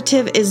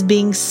narrative is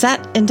being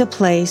set into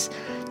place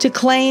to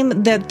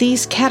claim that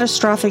these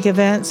catastrophic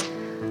events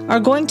are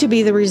going to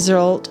be the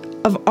result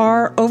of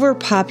our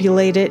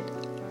overpopulated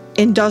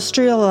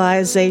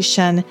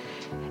industrialization,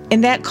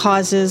 and that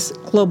causes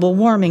global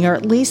warming, or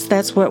at least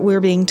that's what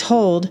we're being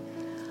told.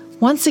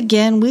 Once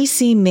again, we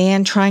see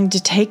man trying to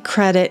take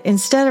credit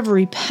instead of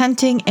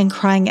repenting and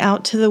crying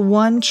out to the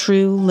one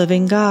true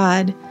living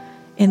God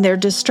in their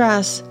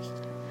distress.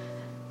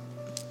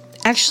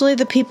 Actually,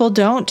 the people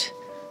don't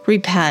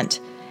repent,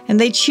 and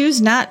they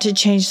choose not to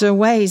change their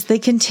ways. They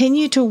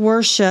continue to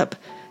worship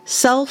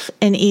self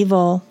and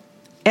evil.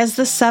 As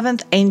the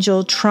 7th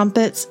angel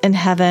trumpets in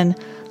heaven,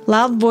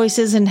 loud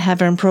voices in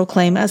heaven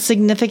proclaim a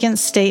significant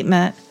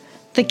statement.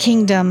 The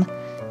kingdom,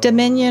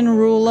 dominion,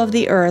 rule of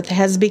the earth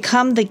has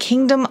become the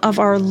kingdom of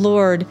our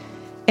Lord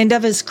and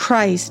of his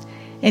Christ,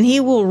 and he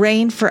will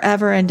reign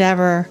forever and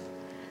ever.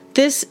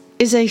 This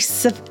is a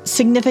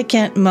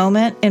significant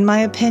moment, in my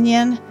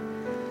opinion.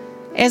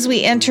 As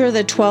we enter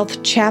the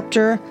 12th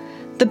chapter,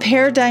 the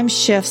paradigm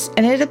shifts,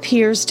 and it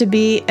appears to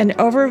be an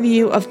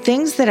overview of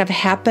things that have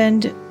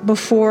happened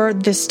before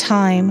this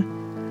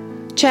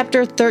time.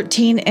 Chapter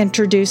 13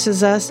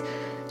 introduces us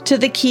to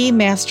the key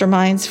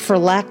masterminds, for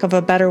lack of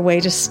a better way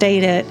to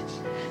state it,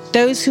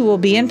 those who will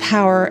be in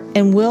power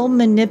and will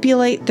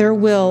manipulate their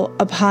will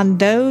upon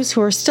those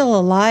who are still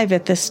alive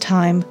at this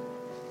time.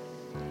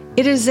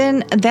 It is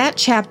in that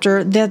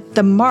chapter that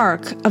the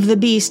mark of the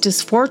beast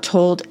is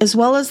foretold, as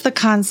well as the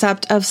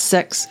concept of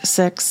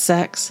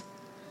 666.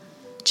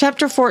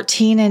 Chapter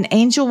 14, an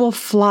angel will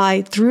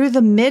fly through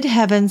the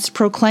mid-heavens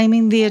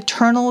proclaiming the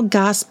eternal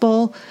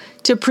gospel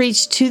to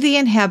preach to the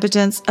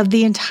inhabitants of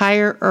the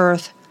entire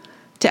earth,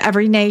 to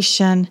every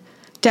nation,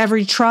 to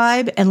every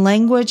tribe and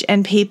language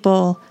and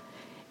people,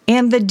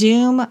 and the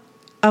doom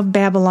of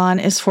Babylon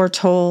is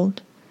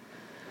foretold.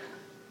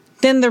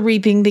 Then the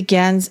reaping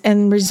begins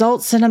and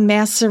results in a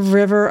massive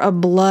river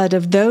of blood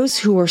of those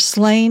who were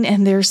slain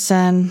in their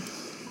sin.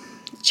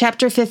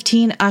 Chapter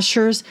 15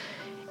 ushers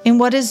in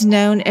what is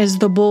known as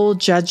the bowl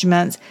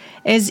judgments,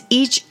 as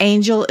each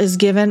angel is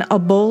given a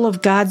bowl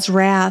of God's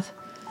wrath.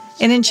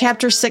 And in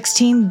chapter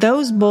 16,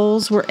 those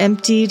bowls were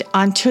emptied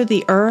onto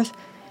the earth,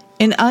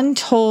 and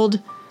untold,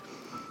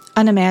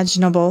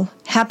 unimaginable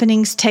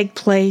happenings take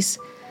place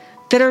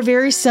that are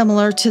very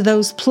similar to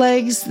those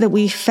plagues that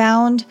we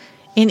found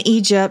in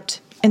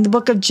Egypt in the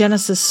book of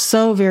Genesis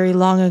so very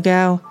long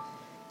ago.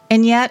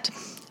 And yet,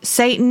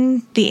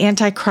 Satan, the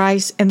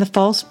Antichrist, and the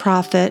false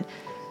prophet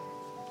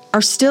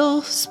are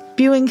still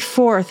spewing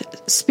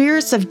forth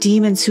spirits of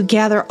demons who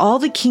gather all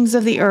the kings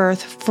of the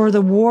earth for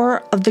the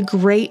war of the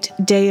great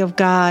day of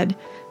God,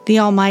 the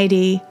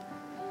Almighty.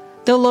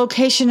 The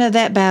location of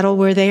that battle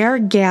where they are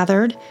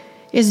gathered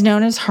is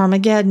known as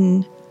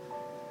Armageddon.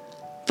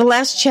 The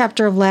last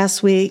chapter of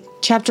last week,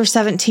 chapter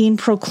 17,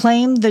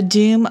 proclaimed the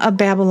doom of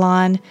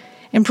Babylon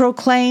and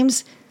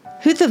proclaims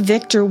who the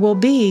victor will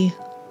be.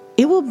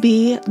 It will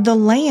be the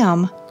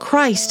Lamb,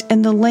 Christ,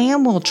 and the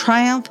Lamb will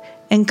triumph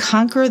and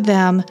conquer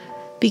them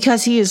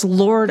because he is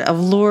Lord of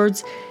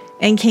lords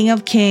and King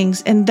of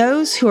kings, and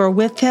those who are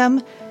with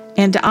him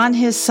and on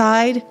his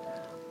side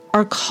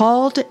are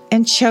called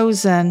and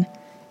chosen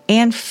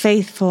and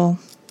faithful.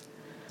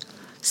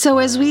 So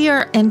as we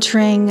are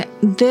entering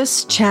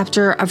this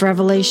chapter of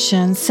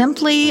Revelation,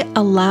 simply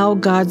allow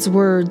God's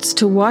words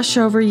to wash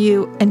over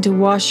you and to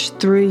wash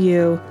through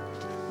you.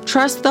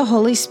 Trust the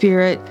Holy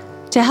Spirit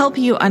to help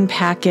you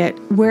unpack it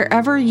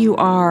wherever you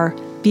are,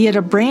 be it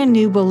a brand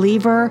new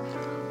believer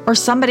or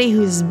somebody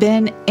who's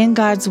been in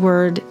God's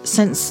Word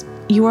since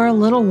you are a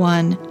little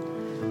one.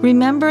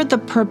 Remember, the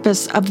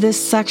purpose of this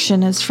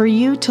section is for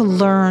you to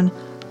learn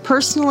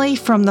personally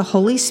from the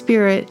Holy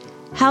Spirit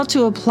how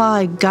to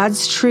apply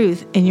God's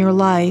truth in your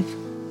life.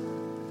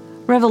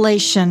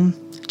 Revelation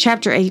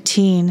chapter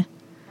 18.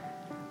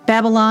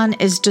 Babylon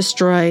is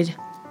destroyed.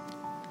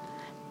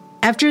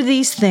 After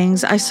these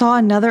things, I saw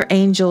another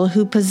angel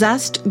who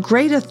possessed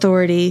great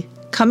authority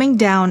coming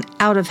down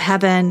out of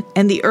heaven,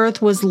 and the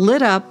earth was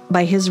lit up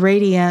by his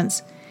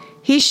radiance.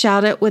 He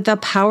shouted with a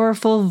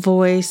powerful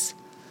voice,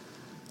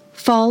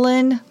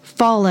 "Fallen,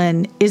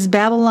 fallen is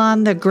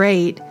Babylon the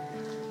Great.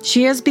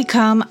 She has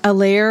become a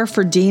lair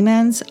for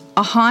demons,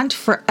 a haunt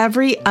for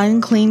every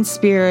unclean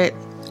spirit,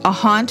 a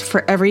haunt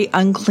for every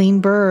unclean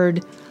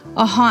bird,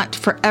 a haunt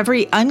for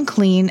every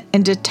unclean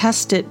and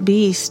detested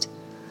beast.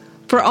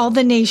 For all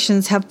the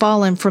nations have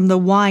fallen from the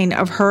wine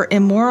of her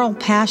immoral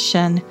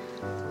passion,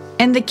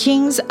 and the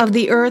kings of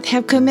the earth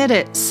have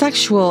committed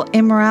sexual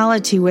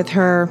immorality with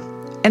her,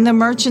 and the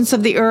merchants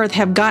of the earth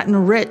have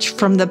gotten rich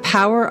from the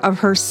power of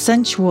her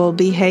sensual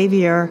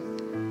behavior."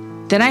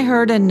 Then I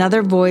heard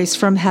another voice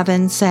from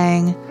heaven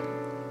saying,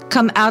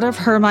 "Come out of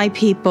her, my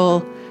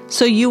people,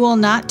 so you will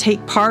not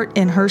take part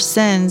in her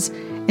sins,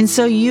 and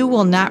so you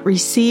will not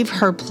receive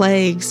her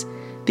plagues,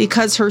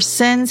 because her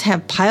sins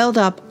have piled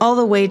up all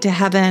the way to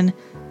heaven,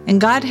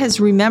 and God has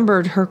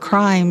remembered her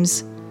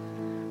crimes.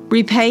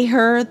 Repay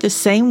her the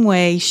same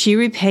way she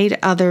repaid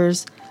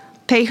others.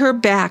 Pay her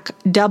back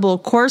double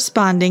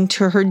corresponding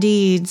to her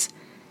deeds.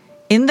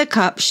 In the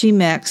cup she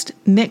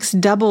mix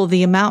double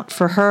the amount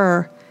for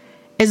her.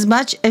 As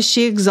much as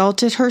she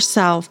exalted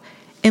herself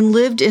and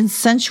lived in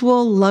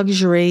sensual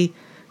luxury,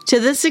 to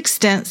this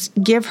extent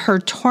give her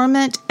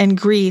torment and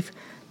grief,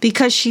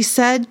 because she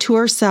said to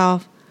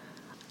herself,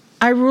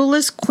 'I rule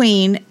as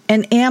queen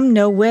and am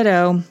no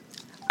widow.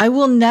 I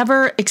will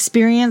never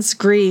experience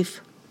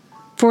grief.'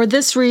 For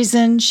this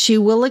reason she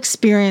will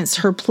experience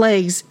her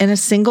plagues in a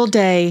single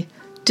day,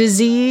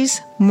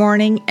 disease,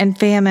 mourning, and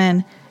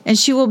famine, and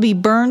she will be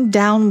burned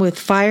down with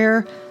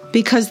fire,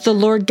 because the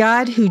Lord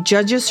God who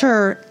judges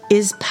her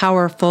is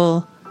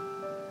powerful.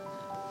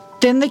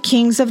 Then the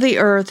kings of the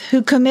earth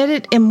who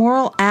committed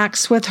immoral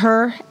acts with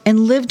her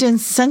and lived in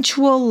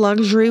sensual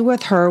luxury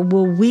with her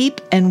will weep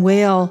and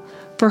wail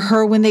for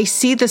her when they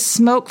see the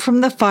smoke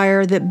from the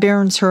fire that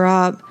burns her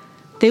up.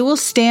 They will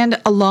stand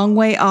a long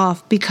way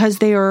off because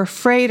they are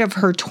afraid of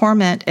her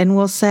torment and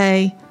will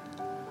say,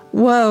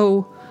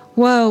 'Woe,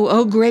 woe,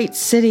 O great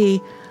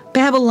city,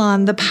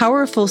 Babylon, the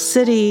powerful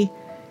city!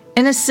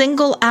 In a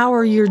single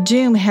hour your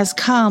doom has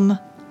come.'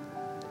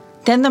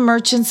 Then the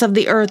merchants of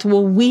the earth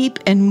will weep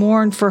and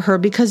mourn for her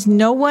because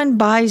no one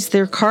buys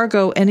their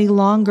cargo any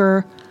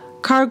longer,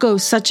 cargo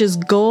such as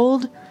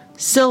gold,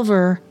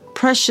 silver,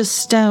 precious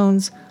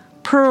stones,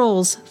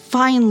 pearls,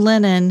 fine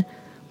linen,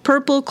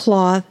 purple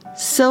cloth,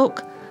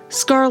 silk,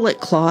 scarlet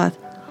cloth,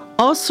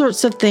 all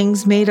sorts of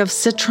things made of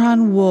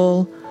citron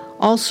wool,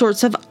 all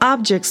sorts of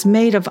objects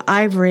made of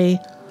ivory,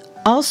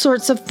 all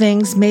sorts of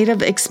things made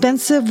of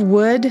expensive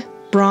wood,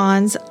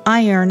 bronze,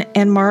 iron,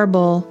 and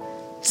marble,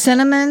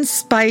 cinnamon,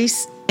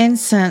 spice,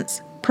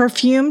 incense,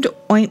 perfumed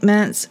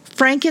ointments,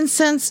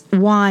 frankincense,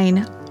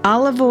 wine,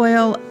 olive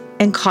oil,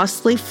 and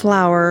costly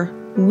flour,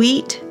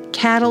 wheat,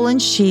 cattle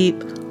and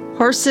sheep,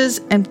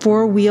 horses and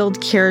four-wheeled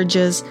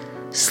carriages,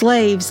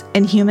 slaves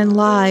and human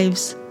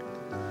lives.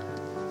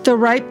 The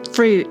ripe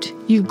fruit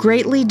you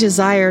greatly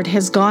desired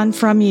has gone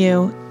from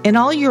you, and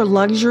all your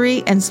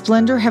luxury and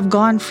splendor have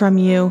gone from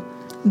you.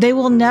 They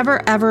will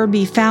never ever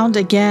be found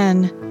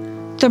again.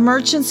 The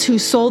merchants who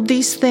sold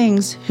these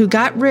things, who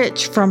got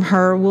rich from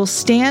her, will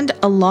stand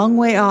a long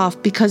way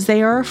off because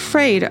they are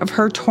afraid of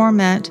her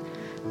torment.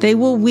 They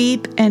will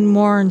weep and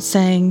mourn,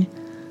 saying,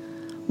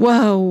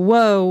 'Woe,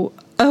 woe,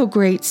 O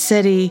great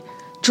city,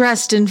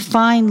 dressed in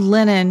fine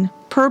linen,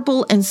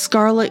 purple and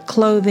scarlet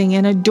clothing,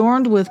 and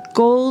adorned with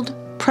gold,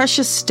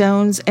 precious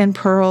stones, and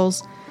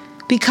pearls,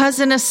 because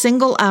in a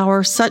single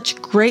hour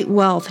such great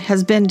wealth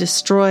has been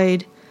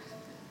destroyed.'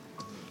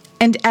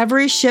 And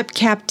every ship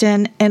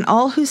captain and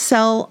all who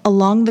sail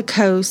along the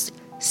coast,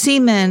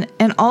 seamen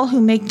and all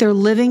who make their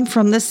living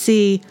from the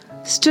sea,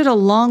 stood a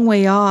long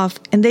way off,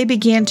 and they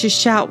began to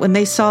shout when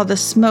they saw the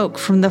smoke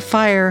from the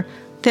fire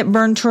that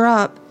burned her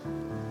up,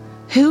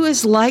 'Who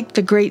is like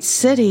the great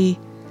city?'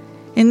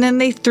 And then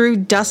they threw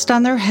dust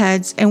on their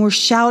heads and were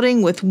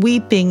shouting with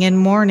weeping and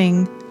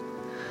mourning,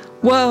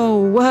 'Woe,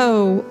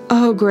 woe,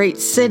 O great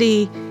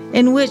city,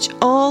 in which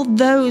all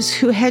those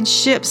who had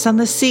ships on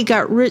the sea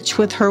got rich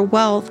with her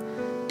wealth,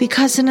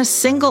 because in a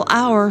single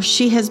hour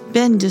she has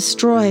been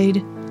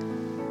destroyed.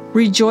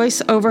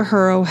 Rejoice over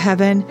her, O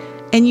heaven,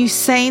 and you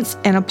saints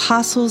and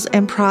apostles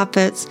and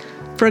prophets,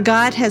 for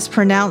God has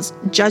pronounced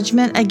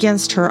judgment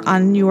against her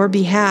on your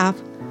behalf.'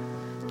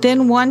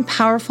 Then one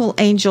powerful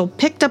angel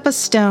picked up a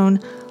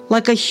stone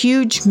like a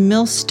huge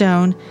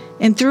millstone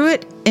and threw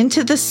it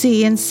into the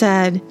sea and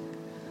said,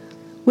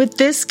 'With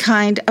this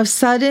kind of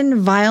sudden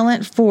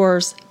violent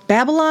force,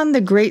 Babylon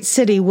the great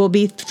city will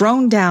be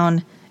thrown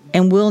down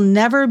and will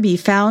never be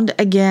found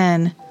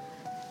again.'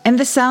 And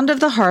the sound of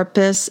the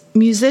harpists,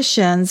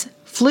 musicians,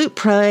 Flute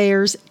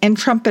players and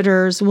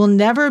trumpeters will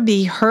never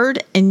be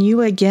heard in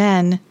you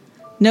again.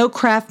 No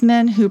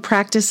craftsman who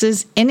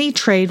practices any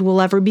trade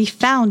will ever be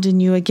found in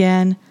you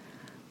again.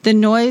 The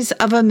noise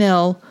of a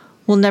mill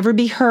will never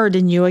be heard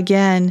in you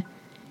again.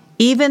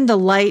 Even the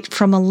light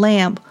from a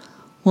lamp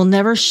will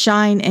never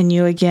shine in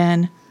you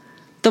again.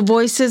 The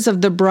voices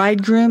of the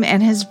bridegroom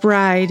and his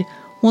bride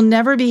will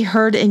never be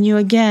heard in you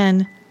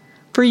again.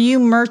 For you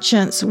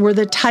merchants were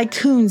the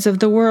tycoons of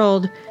the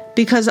world,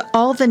 because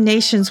all the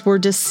nations were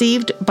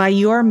deceived by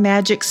your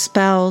magic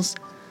spells.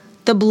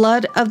 The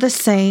blood of the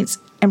saints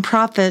and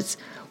prophets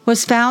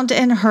was found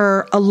in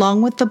her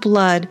along with the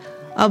blood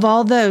of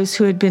all those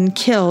who had been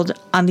killed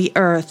on the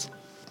earth.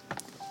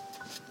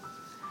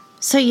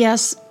 So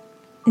yes,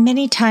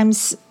 many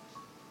times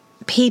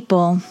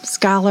people,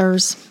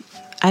 scholars,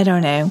 I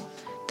don't know,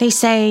 they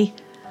say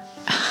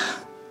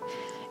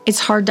it's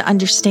hard to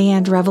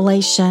understand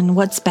Revelation.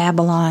 What's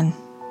Babylon?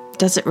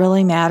 Does it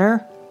really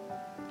matter?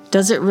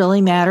 Does it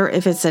really matter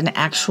if it's an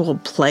actual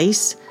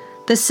place?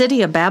 The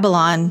city of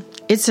Babylon,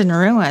 it's in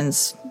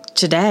ruins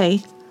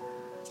today.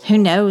 Who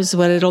knows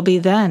what it'll be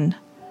then?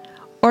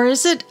 Or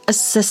is it a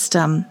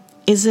system?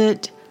 Is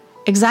it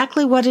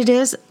exactly what it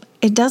is?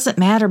 It doesn't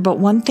matter, but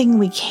one thing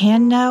we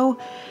can know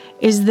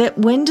is that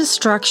when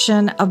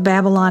destruction of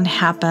Babylon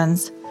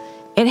happens,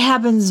 it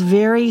happens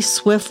very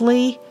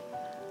swiftly.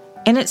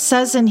 And it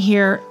says in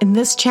here, in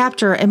this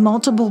chapter, in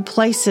multiple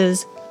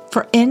places,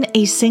 for in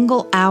a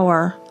single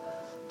hour.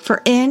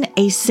 For in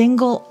a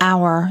single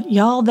hour.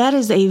 Y'all, that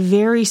is a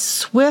very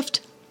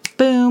swift,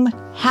 boom,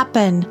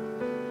 happen.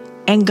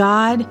 And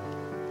God,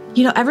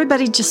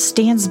 everybody just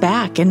stands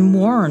back and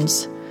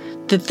mourns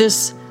that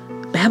this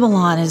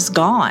Babylon is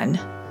gone.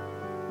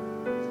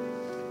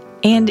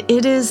 And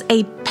it is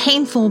a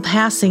painful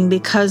passing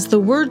because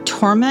the word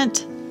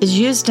torment is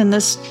used in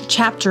this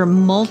chapter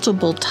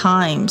multiple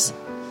times.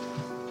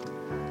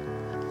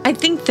 I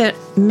think that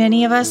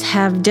many of us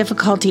have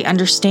difficulty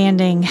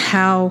understanding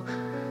how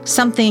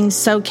something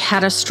so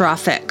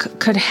catastrophic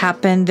could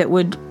happen that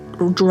would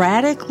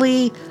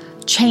radically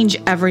change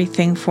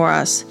everything for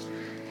us.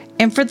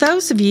 And for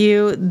those of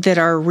you that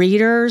are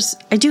readers,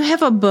 I do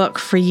have a book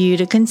for you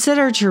to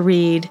consider to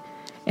read.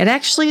 It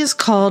actually is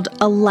called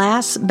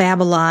Alas,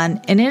 Babylon,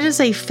 and it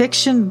is a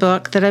fiction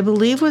book that I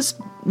believe was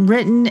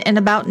written in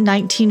about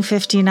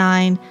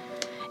 1959,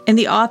 and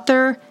the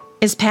author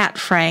is Pat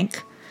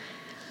Frank.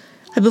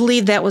 I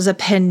believe that was a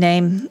pen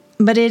name,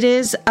 but it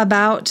is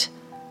about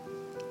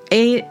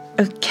a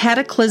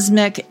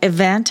cataclysmic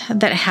event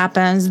that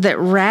happens that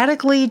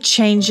radically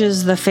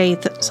changes the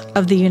faith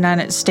of the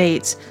United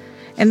States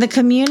and the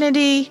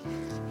community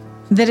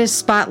that is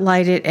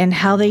spotlighted and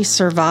how they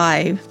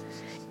survive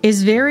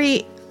is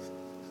very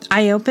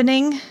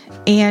eye-opening,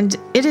 and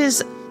it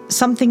is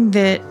something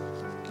that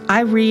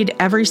I read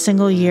every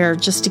single year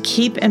just to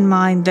keep in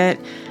mind that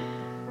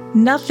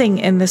nothing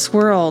in this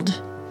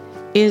world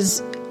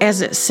is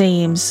as it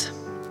seems.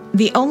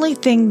 The only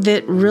thing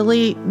that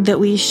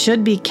we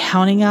should be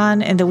counting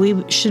on and that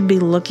we should be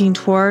looking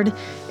toward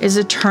is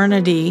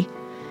eternity,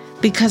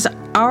 because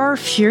our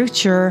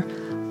future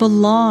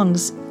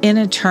belongs in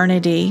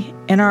eternity,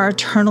 in our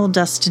eternal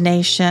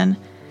destination.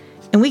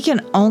 And we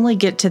can only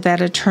get to that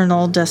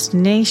eternal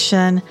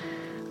destination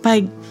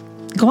by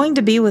going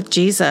to be with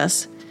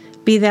Jesus,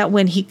 be that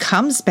when he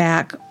comes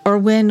back or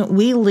when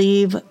we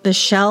leave the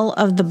shell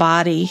of the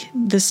body,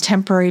 this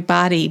temporary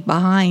body,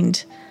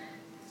 behind.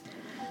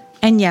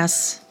 And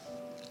yes,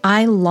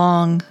 I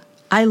long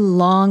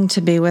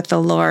to be with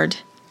the Lord.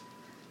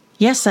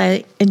 Yes,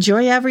 I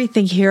enjoy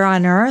everything here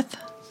on earth.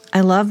 I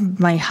love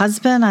my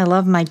husband. I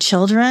love my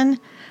children.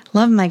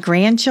 Love my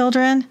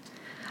grandchildren.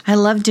 I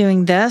love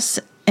doing this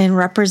and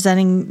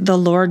representing the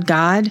Lord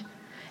God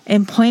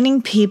and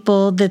pointing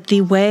people that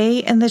the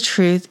way and the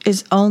truth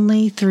is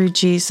only through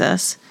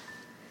Jesus.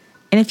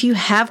 And if you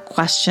have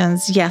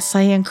questions, yes,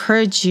 I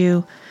encourage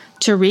you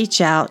to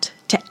reach out,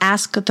 to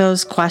ask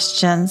those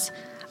questions.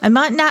 I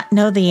might not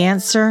know the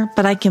answer,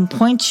 but I can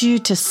point you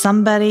to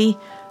somebody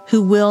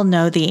who will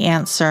know the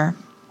answer.